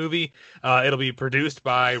 offshoot movie, it'll be produced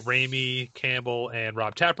by Raimi, Campbell, and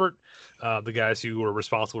Rob Tappert, the guys who were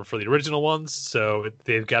responsible for the original ones, so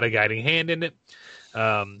they've got a guiding hand in it.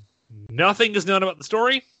 Nothing is known about the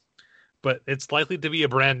story, but it's likely to be a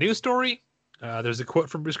brand new story. There's a quote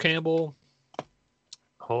from Bruce Campbell.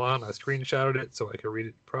 Hold on, I screenshotted it so I can read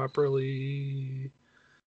it properly.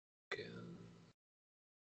 Okay.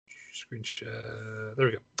 Screenshot. There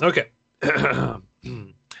we go. Okay.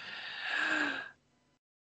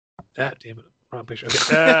 Damn it. Wrong picture.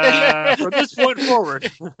 Okay. From this point forward.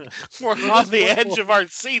 We're on the edge of our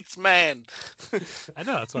seats, man. I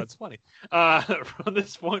know, that's why it's funny. From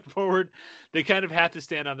this point forward, they kind of have to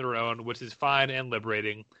stand on their own, which is fine and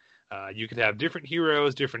liberating. You could have different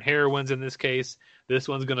heroes, different heroines in this case. This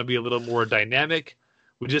one's going to be a little more dynamic.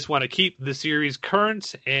 We just want to keep the series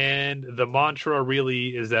current, and the mantra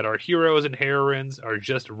really is that our heroes and heroines are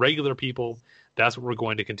just regular people. That's what we're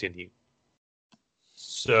going to continue.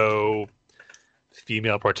 So,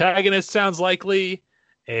 female protagonist sounds likely,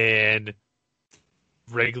 and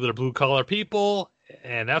regular blue-collar people,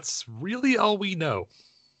 and that's really all we know.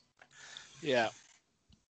 Yeah.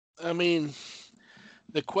 I mean,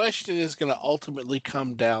 the question is going to ultimately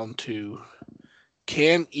come down to,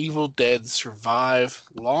 can Evil Dead survive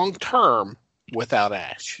long-term without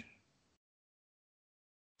Ash?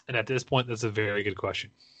 And at this point, that's a very good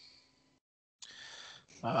question.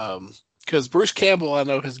 Because Bruce Campbell, I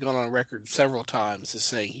know, has gone on record several times as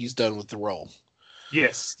saying he's done with the role.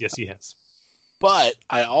 Yes, he has. But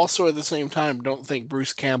I also, at the same time, don't think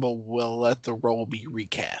Bruce Campbell will let the role be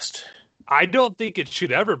recast. I don't think it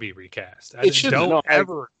should ever be recast. It shouldn't. Don't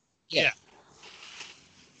ever. Yeah.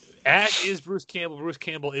 Ash is Bruce Campbell. Bruce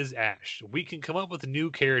Campbell is Ash. We can come up with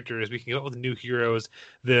new characters. We can come up with new heroes.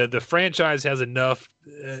 The franchise has enough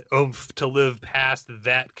oomph to live past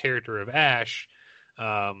that character of Ash.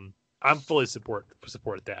 I'm fully support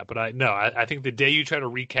that. But I think the day you try to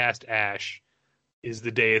recast Ash is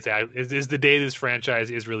the day is the day this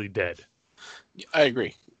franchise is really dead. I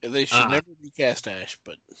agree. They should never recast Ash,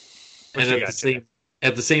 but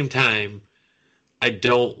at the same time, I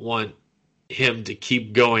don't want him to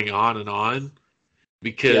keep going on and on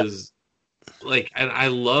because and I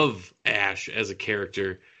love Ash as a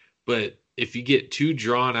character, but if you get too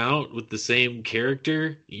drawn out with the same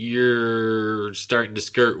character, you're starting to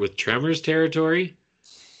skirt with Tremors territory,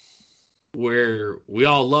 where we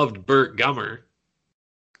all loved Burt Gummer.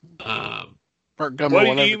 Burt Gummer.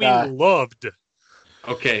 What do you mean loved?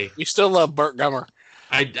 Okay, you still love Burt Gummer.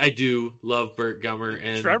 I do love Burt Gummer,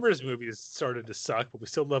 and Tremors movies started to suck, but we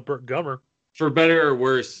still love Burt Gummer. For better or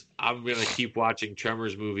worse, I'm gonna keep watching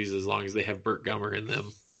Tremors movies as long as they have Burt Gummer in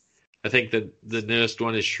them. I think that the newest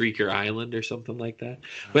one is Shrieker Island or something like that.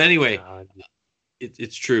 But anyway,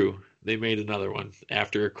 it's true. They made another one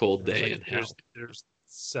after a cold day in hell. There's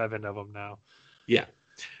 7 of them now. Yeah.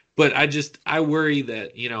 But I worry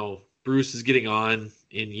that, Bruce is getting on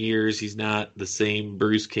in years. He's not the same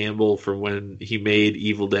Bruce Campbell from when he made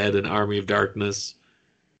Evil Dead and Army of Darkness.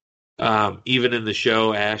 Even in the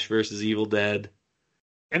show, Ash versus Evil Dead.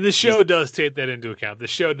 And the show does take that into account. The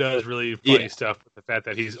show does really funny stuff with the fact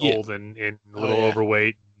that he's old and a little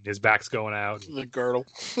overweight. His back's going out. The girdle.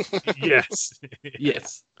 Yes.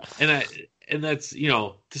 Yes. And that's,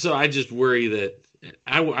 so I just worry that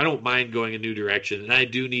I don't mind going a new direction. And I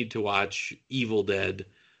do need to watch Evil Dead.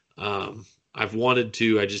 I've wanted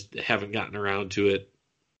to. I just haven't gotten around to it.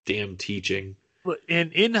 Damn teaching. But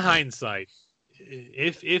in hindsight,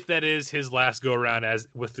 if that is his last go around as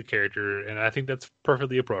with the character, and I think that's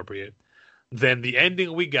perfectly appropriate, then the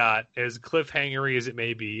ending we got, as cliffhangery as it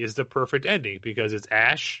may be, is the perfect ending because it's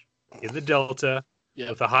Ash in the Delta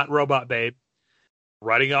with a hot robot babe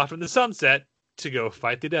riding off in the sunset to go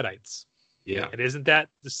fight the Deadites. Yeah. And isn't that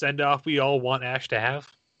the send off we all want Ash to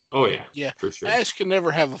have? Oh yeah. Yeah. For sure. Ash can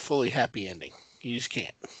never have a fully happy ending. You just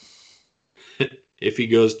can't. If he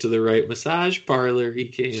goes to the right massage parlor, he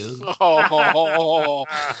can. Oh.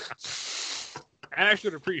 Ash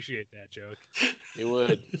would appreciate that joke. He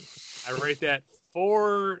would. I rate that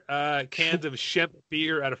 4 cans of Shemp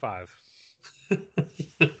beer out of 5. Which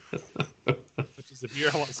is the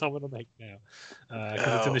beer I want someone to make now.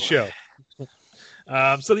 Because it's in the show.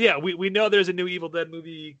 So yeah, we know there's a new Evil Dead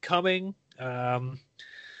movie coming.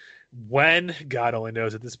 When, God only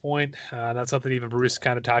knows at this point. That's something even Bruce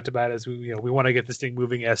kind of talked about as we want to get this thing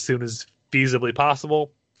moving as soon as feasibly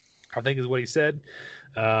possible, I think is what he said.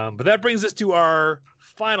 But that brings us to our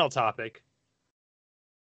final topic.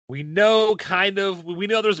 We know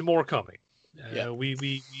there's more coming.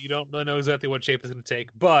 We don't really know exactly what shape it's going to take,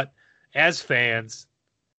 but as fans,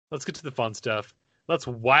 let's get to the fun stuff. Let's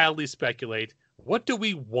wildly speculate. What do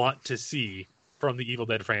we want to see from the Evil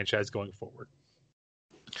Dead franchise going forward?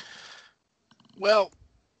 Well,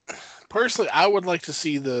 personally, I would like to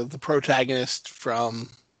see the protagonist from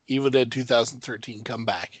Evil Dead 2013 come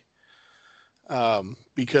back.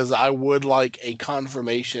 Because I would like a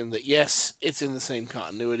confirmation that, yes, it's in the same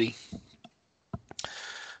continuity.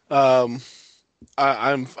 I'm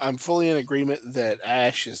fully in agreement that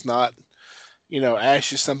Ash is not,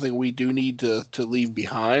 Ash is something we do need to leave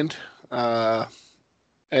behind.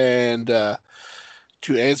 And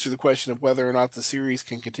to answer the question of whether or not the series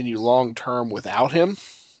can continue long term without him,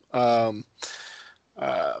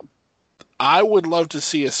 I would love to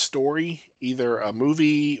see a story, either a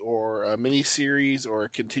movie or a miniseries or a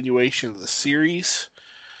continuation of the series,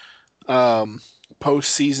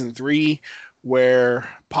 post season 3, where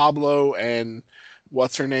Pablo and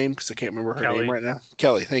what's her name? Because I can't remember her name right now.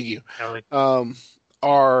 Kelly, thank you. Kelly.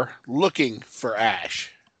 Are looking for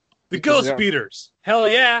Ash. The Ghost Beaters. Hell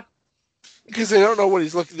yeah. Because they don't know what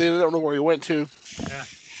he's looking. They don't know where he went to. Yeah.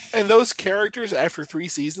 And those characters, after 3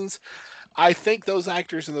 seasons, I think those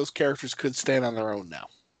actors and those characters could stand on their own now.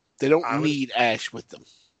 They don't need Ash with them.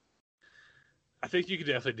 I think you could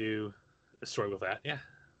definitely do a story with that. Yeah.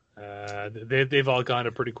 They've all gone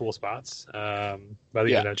to pretty cool spots by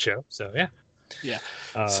the end of that show. So, yeah. Yeah.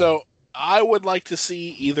 So I would like to see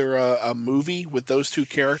either a movie with those 2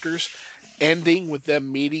 characters ending with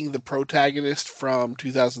them meeting the protagonist from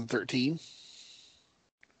 2013.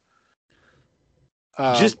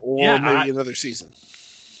 Maybe another season.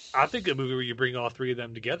 I think a movie where you bring all 3 of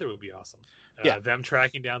them together would be awesome. Them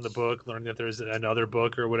tracking down the book, learning that there's another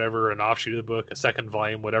book or whatever, an offshoot of the book, a second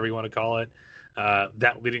volume, whatever you want to call it.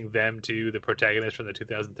 That leading them to the protagonist from the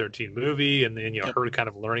 2013 movie, and then her kind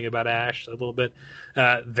of learning about Ash a little bit.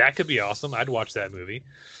 That could be awesome. I'd watch that movie.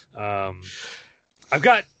 I've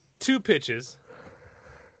got 2 pitches.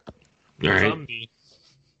 All right.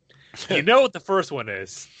 You know what the first one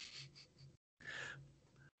is?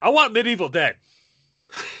 I want Medieval Dead.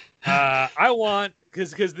 I want,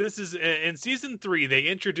 because this is in season 3, they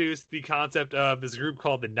introduced the concept of this group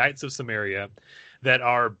called the Knights of Samaria that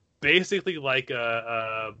are basically like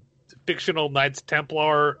a fictional Knights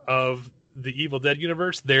Templar of the Evil Dead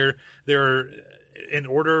universe. They're an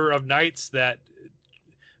order of knights that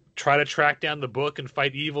try to track down the book and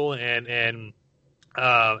fight evil and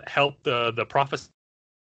help the prophets,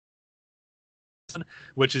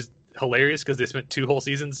 which is hilarious because they spent 2 whole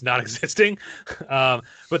seasons not existing. But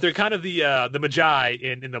they're kind of the Magi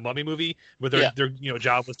in the Mummy movie, where their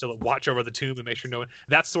job was to watch over the tomb and make sure no one.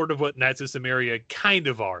 That's sort of what Knights of Samaria kind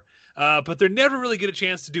of are. But they never really get a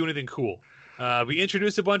chance to do anything cool. We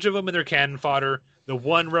introduced a bunch of them and they're cannon fodder. The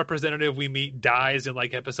one representative we meet dies in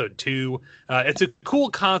like episode 2. It's a cool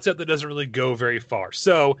concept that doesn't really go very far.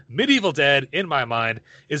 So Medieval Dead, in my mind,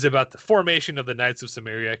 is about the formation of the Knights of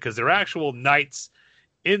Samaria, because they're actual knights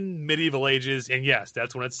in medieval ages. And yes,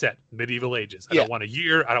 that's when it's set. Medieval ages. I don't want a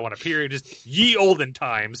year. I don't want a period. Just ye olden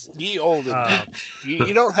times. Ye olden times.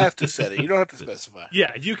 You don't have to set it. You don't have to specify.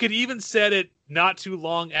 Yeah, you could even set it not too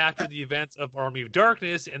long after the events of Army of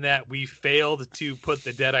Darkness, in that we failed to put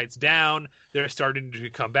the Deadites down. They're starting to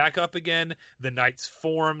come back up again. The knights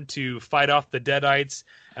form to fight off the Deadites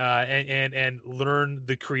and learn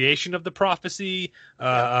the creation of the prophecy,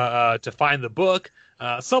 to find the book,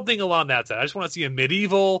 something along that side. I just want to see a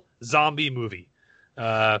medieval zombie movie,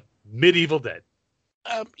 Medieval Dead.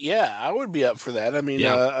 Yeah, I would be up for that. I mean,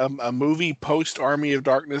 a movie post Army of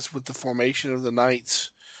Darkness with the formation of the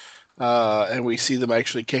Knights, and we see them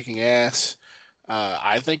actually kicking ass.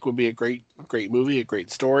 I think would be a great movie, a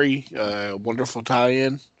great story, wonderful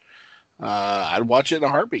tie-in. I'd watch it in a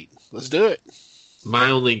heartbeat. Let's do it. My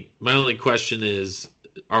only question is,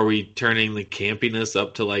 are we turning the campiness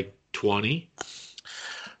up to like 20?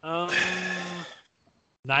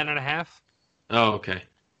 9.5. Oh, okay.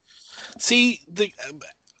 See,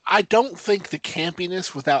 I don't think the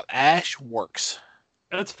campiness without Ash works.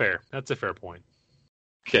 That's fair. That's a fair point.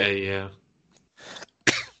 Okay, yeah.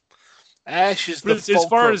 Ash is the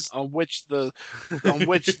fulcrum on which the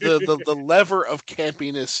lever of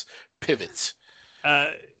campiness pivots.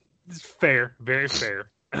 Fair, very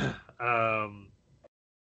fair.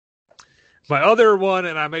 My other one,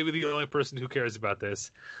 and I may be the only person who cares about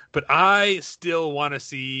this, but I still want to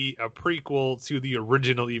see a prequel to the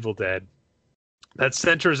original Evil Dead that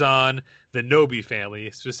centers on the Nobi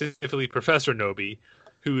family, specifically Professor Nobi,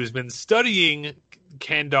 who has been studying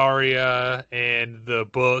Candaria and the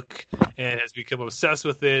book and has become obsessed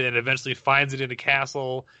with it, and eventually finds it in a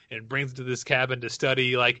castle and brings it to this cabin to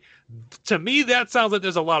study. Like, to me, that sounds like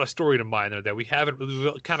there's a lot of story to mine there that we haven't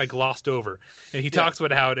really kind of glossed over. And he talks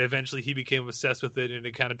about how eventually he became obsessed with it and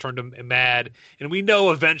it kind of turned him mad. And we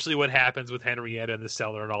know eventually what happens with Henrietta in the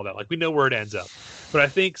cellar and all that. Like, we know where it ends up. But I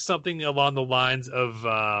think something along the lines of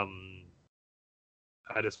I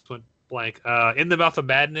just went blank. In the Mouth of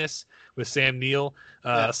Madness with Sam Neill.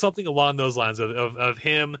 Something along those lines of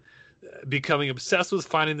him becoming obsessed with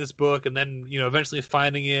finding this book, and then eventually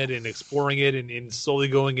finding it and exploring it and slowly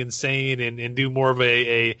going insane and do more of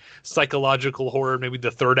a psychological horror. Maybe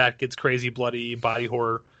the third act gets crazy, bloody body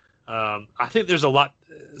horror. I think there's a lot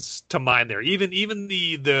to mine there. Even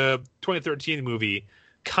the 2013 movie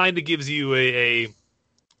kind of gives you a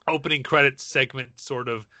opening credits segment sort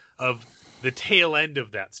of the tail end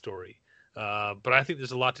of that story. But I think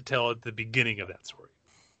there's a lot to tell at the beginning of that story.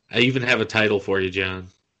 I even have a title for you, John.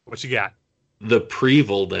 What you got? The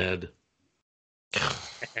Prequel Dead.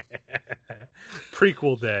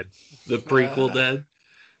 Prequel Dead. The Prequel Dead.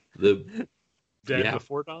 The Dead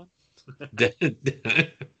Before Dawn.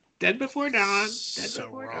 Dead Before Dawn. So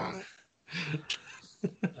wrong.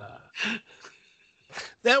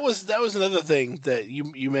 That was another thing that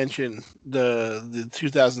you mentioned, the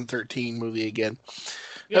 2013 movie again.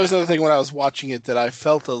 That was another thing when I was watching it that I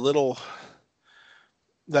felt was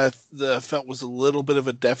a little bit of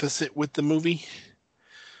a deficit with the movie.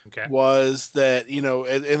 Okay. Was that, in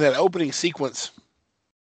that opening sequence,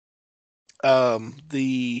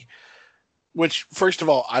 which first of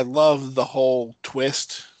all, I love the whole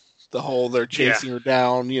twist, the whole they're chasing her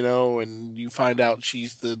down, and you find out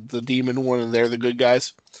she's the demon one and they're the good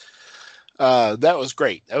guys. That was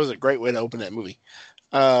great. That was a great way to open that movie.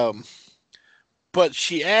 But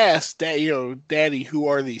she asked, Daddy, who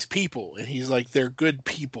are these people? And he's like, they're good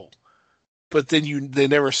people. But then they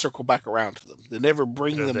never circle back around to them. They never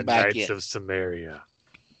bring them back in. Knights of Samaria.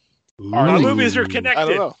 Our movies are connected. I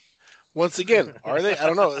don't know. Once again, are they? I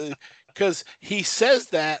don't know. Because he says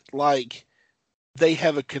that like they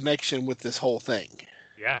have a connection with this whole thing.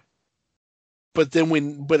 Yeah. But then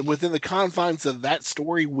within the confines of that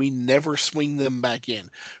story, we never swing them back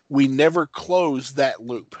in. We never close that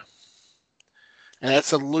loop. And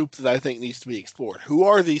that's a loop that I think needs to be explored. Who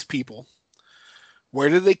are these people? Where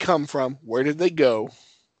did they come from? Where did they go?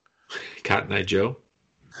 Cotton Eye Joe.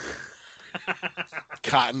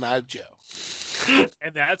 Cotton Eye Joe.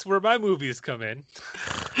 And that's where my movies come in.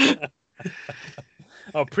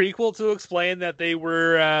 A prequel to explain that they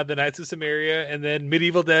were the Knights of Samaria, and then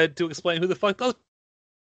Medieval Dead to explain who the fuck those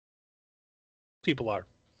people are.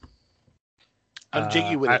 I'm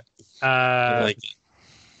jiggy with it. I like it.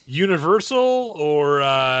 Universal or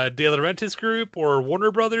De Laurentiis Group or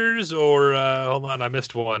Warner Brothers or hold on, I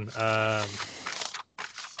missed one.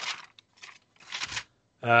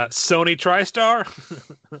 Sony TriStar,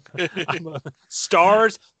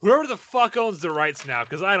 Stars, whoever the fuck owns the rights now,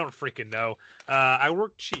 because I don't freaking know. I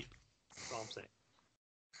work cheap. That's all I'm saying.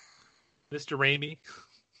 Mr. Raimi,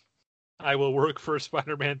 I will work for a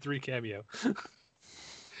Spider-Man 3 cameo.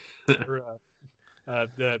 Or,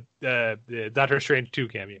 the Doctor Strange 2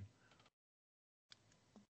 cameo.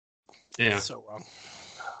 Yeah. So wrong.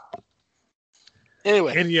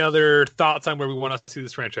 Anyway, any other thoughts on where we want to see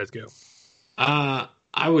this franchise go?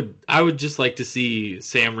 I would just like to see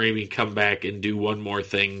Sam Raimi come back and do one more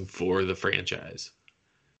thing for the franchise.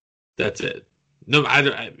 That's it. No,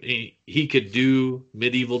 I mean, he could do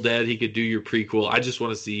Medieval Dead. He could do your prequel. I just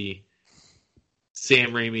want to see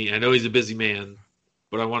Sam Raimi. I know he's a busy man,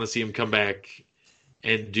 but I want to see him come back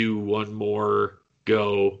and do one more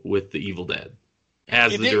go with the Evil Dead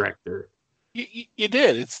as the director. You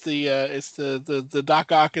did. It's the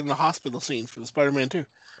Doc Ock in the hospital scene for the Spider-Man 2.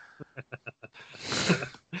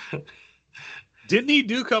 Didn't he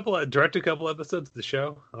do direct a couple episodes of the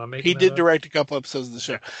show? He did direct a couple episodes of the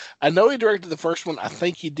show. I know he directed the first one. I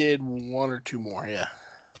think he did one or two more. Yeah.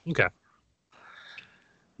 Okay.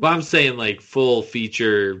 Well, I'm saying like full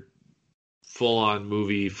feature, full on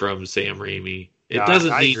movie from Sam Raimi. It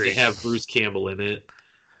doesn't need to have Bruce Campbell in it,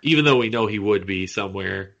 even though we know he would be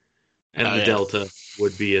somewhere, and the Delta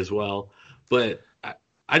would be as well. But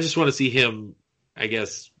I just want to see him, I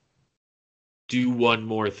guess, do one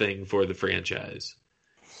more thing for the franchise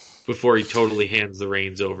before he totally hands the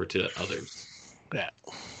reins over to others. Yeah.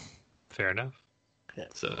 Fair enough. Yeah.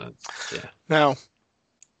 So, yeah. Now,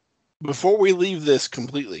 before we leave this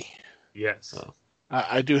completely, yes,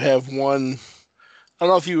 I do have one. I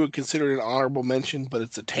don't know if you would consider it an honorable mention, but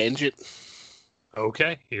it's a tangent.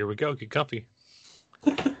 Okay, here we go. Get comfy.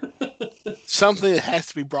 Something that has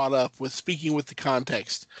to be brought up with speaking with the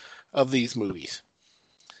context of these movies.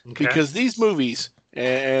 Okay. Because these movies,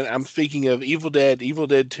 and I'm speaking of Evil Dead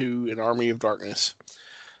 2, and Army of Darkness,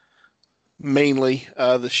 mainly,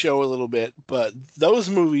 the show a little bit, but those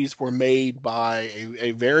movies were made by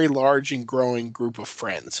a very large and growing group of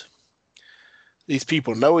friends. These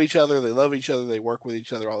people know each other, they love each other, they work with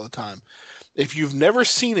each other all the time. If you've never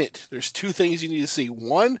seen it, there's two things you need to see.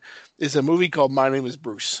 One is a movie called My Name is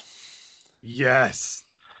Bruce. Yes.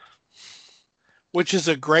 Which is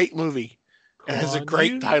a great movie. It has a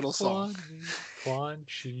great title song. Quan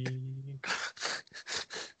Chi.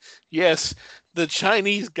 Yes, the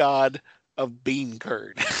Chinese god of bean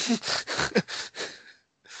curd.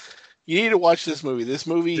 You need to watch this movie. This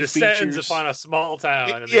movie descends upon a small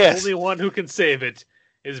town, and the only one who can save it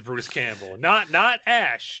is Bruce Campbell. Not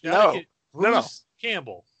Ash. Bruce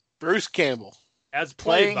Campbell. Bruce Campbell. As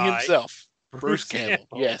playing himself. Bruce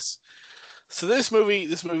Campbell. Yes. So this movie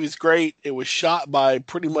is great. It was shot by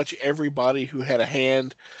pretty much everybody who had a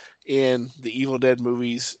hand in the Evil Dead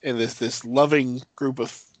movies, and this loving group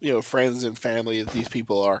of friends and family that these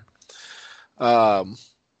people are.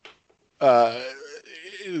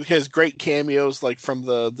 It has great cameos, like from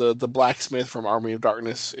the blacksmith from Army of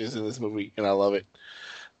Darkness is in this movie, and I love it.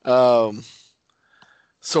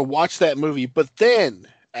 So watch that movie, but then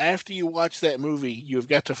after you watch that movie, you've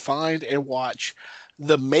got to find and watch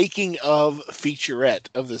the making of featurette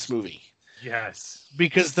of this movie. Yes.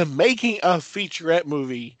 Because the making of featurette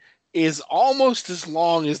movie is almost as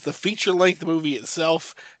long as the feature-length movie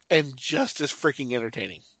itself and just as freaking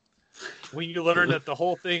entertaining. When you learn that the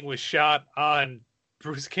whole thing was shot on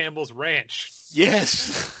Bruce Campbell's ranch.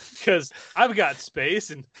 Yes. Because I've got space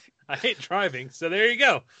and I hate driving, so there you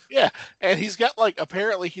go. Yeah, and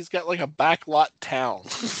apparently he's got a backlot town.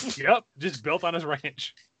 Yep, just built on his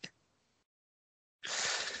ranch.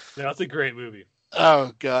 Yeah, that's a great movie.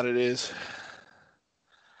 Oh, God, it is.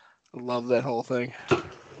 I love that whole thing.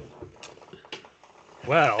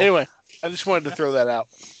 Well, anyway, I just wanted to throw that out.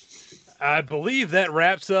 I believe that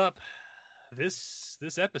wraps up this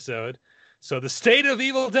episode. So the state of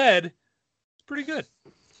Evil Dead is pretty good.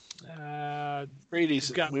 Pretty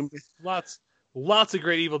decent. Got lots of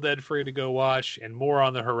great Evil Dead for you to go watch, and more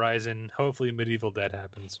on the horizon. Hopefully Medieval Dead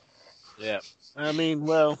happens. Yeah. I mean,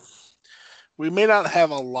 well, we may not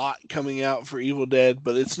have a lot coming out for Evil Dead,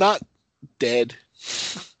 but it's not dead.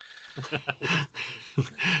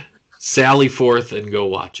 Sally forth and go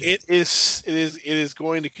watch it. It is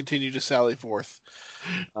going to continue to sally forth.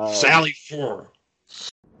 Sally forth.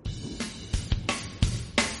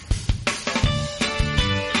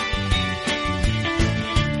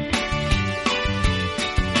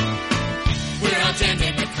 We're all jammed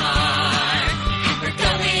in the car, and we're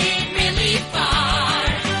going really far.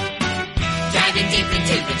 Driving deep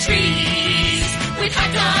into the trees, with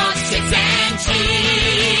hot dogs, chips, and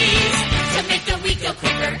cheese. To make the week go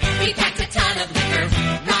quicker, we packed a ton of liquor.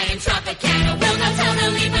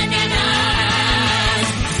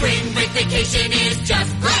 vacation is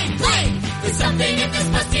just plain, plain. There's something in this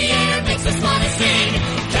musty air makes us want to sing.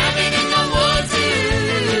 Cabin in the woods,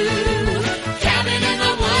 ooh. Cabin in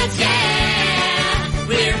the woods, yeah.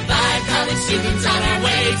 We're 5 college students on our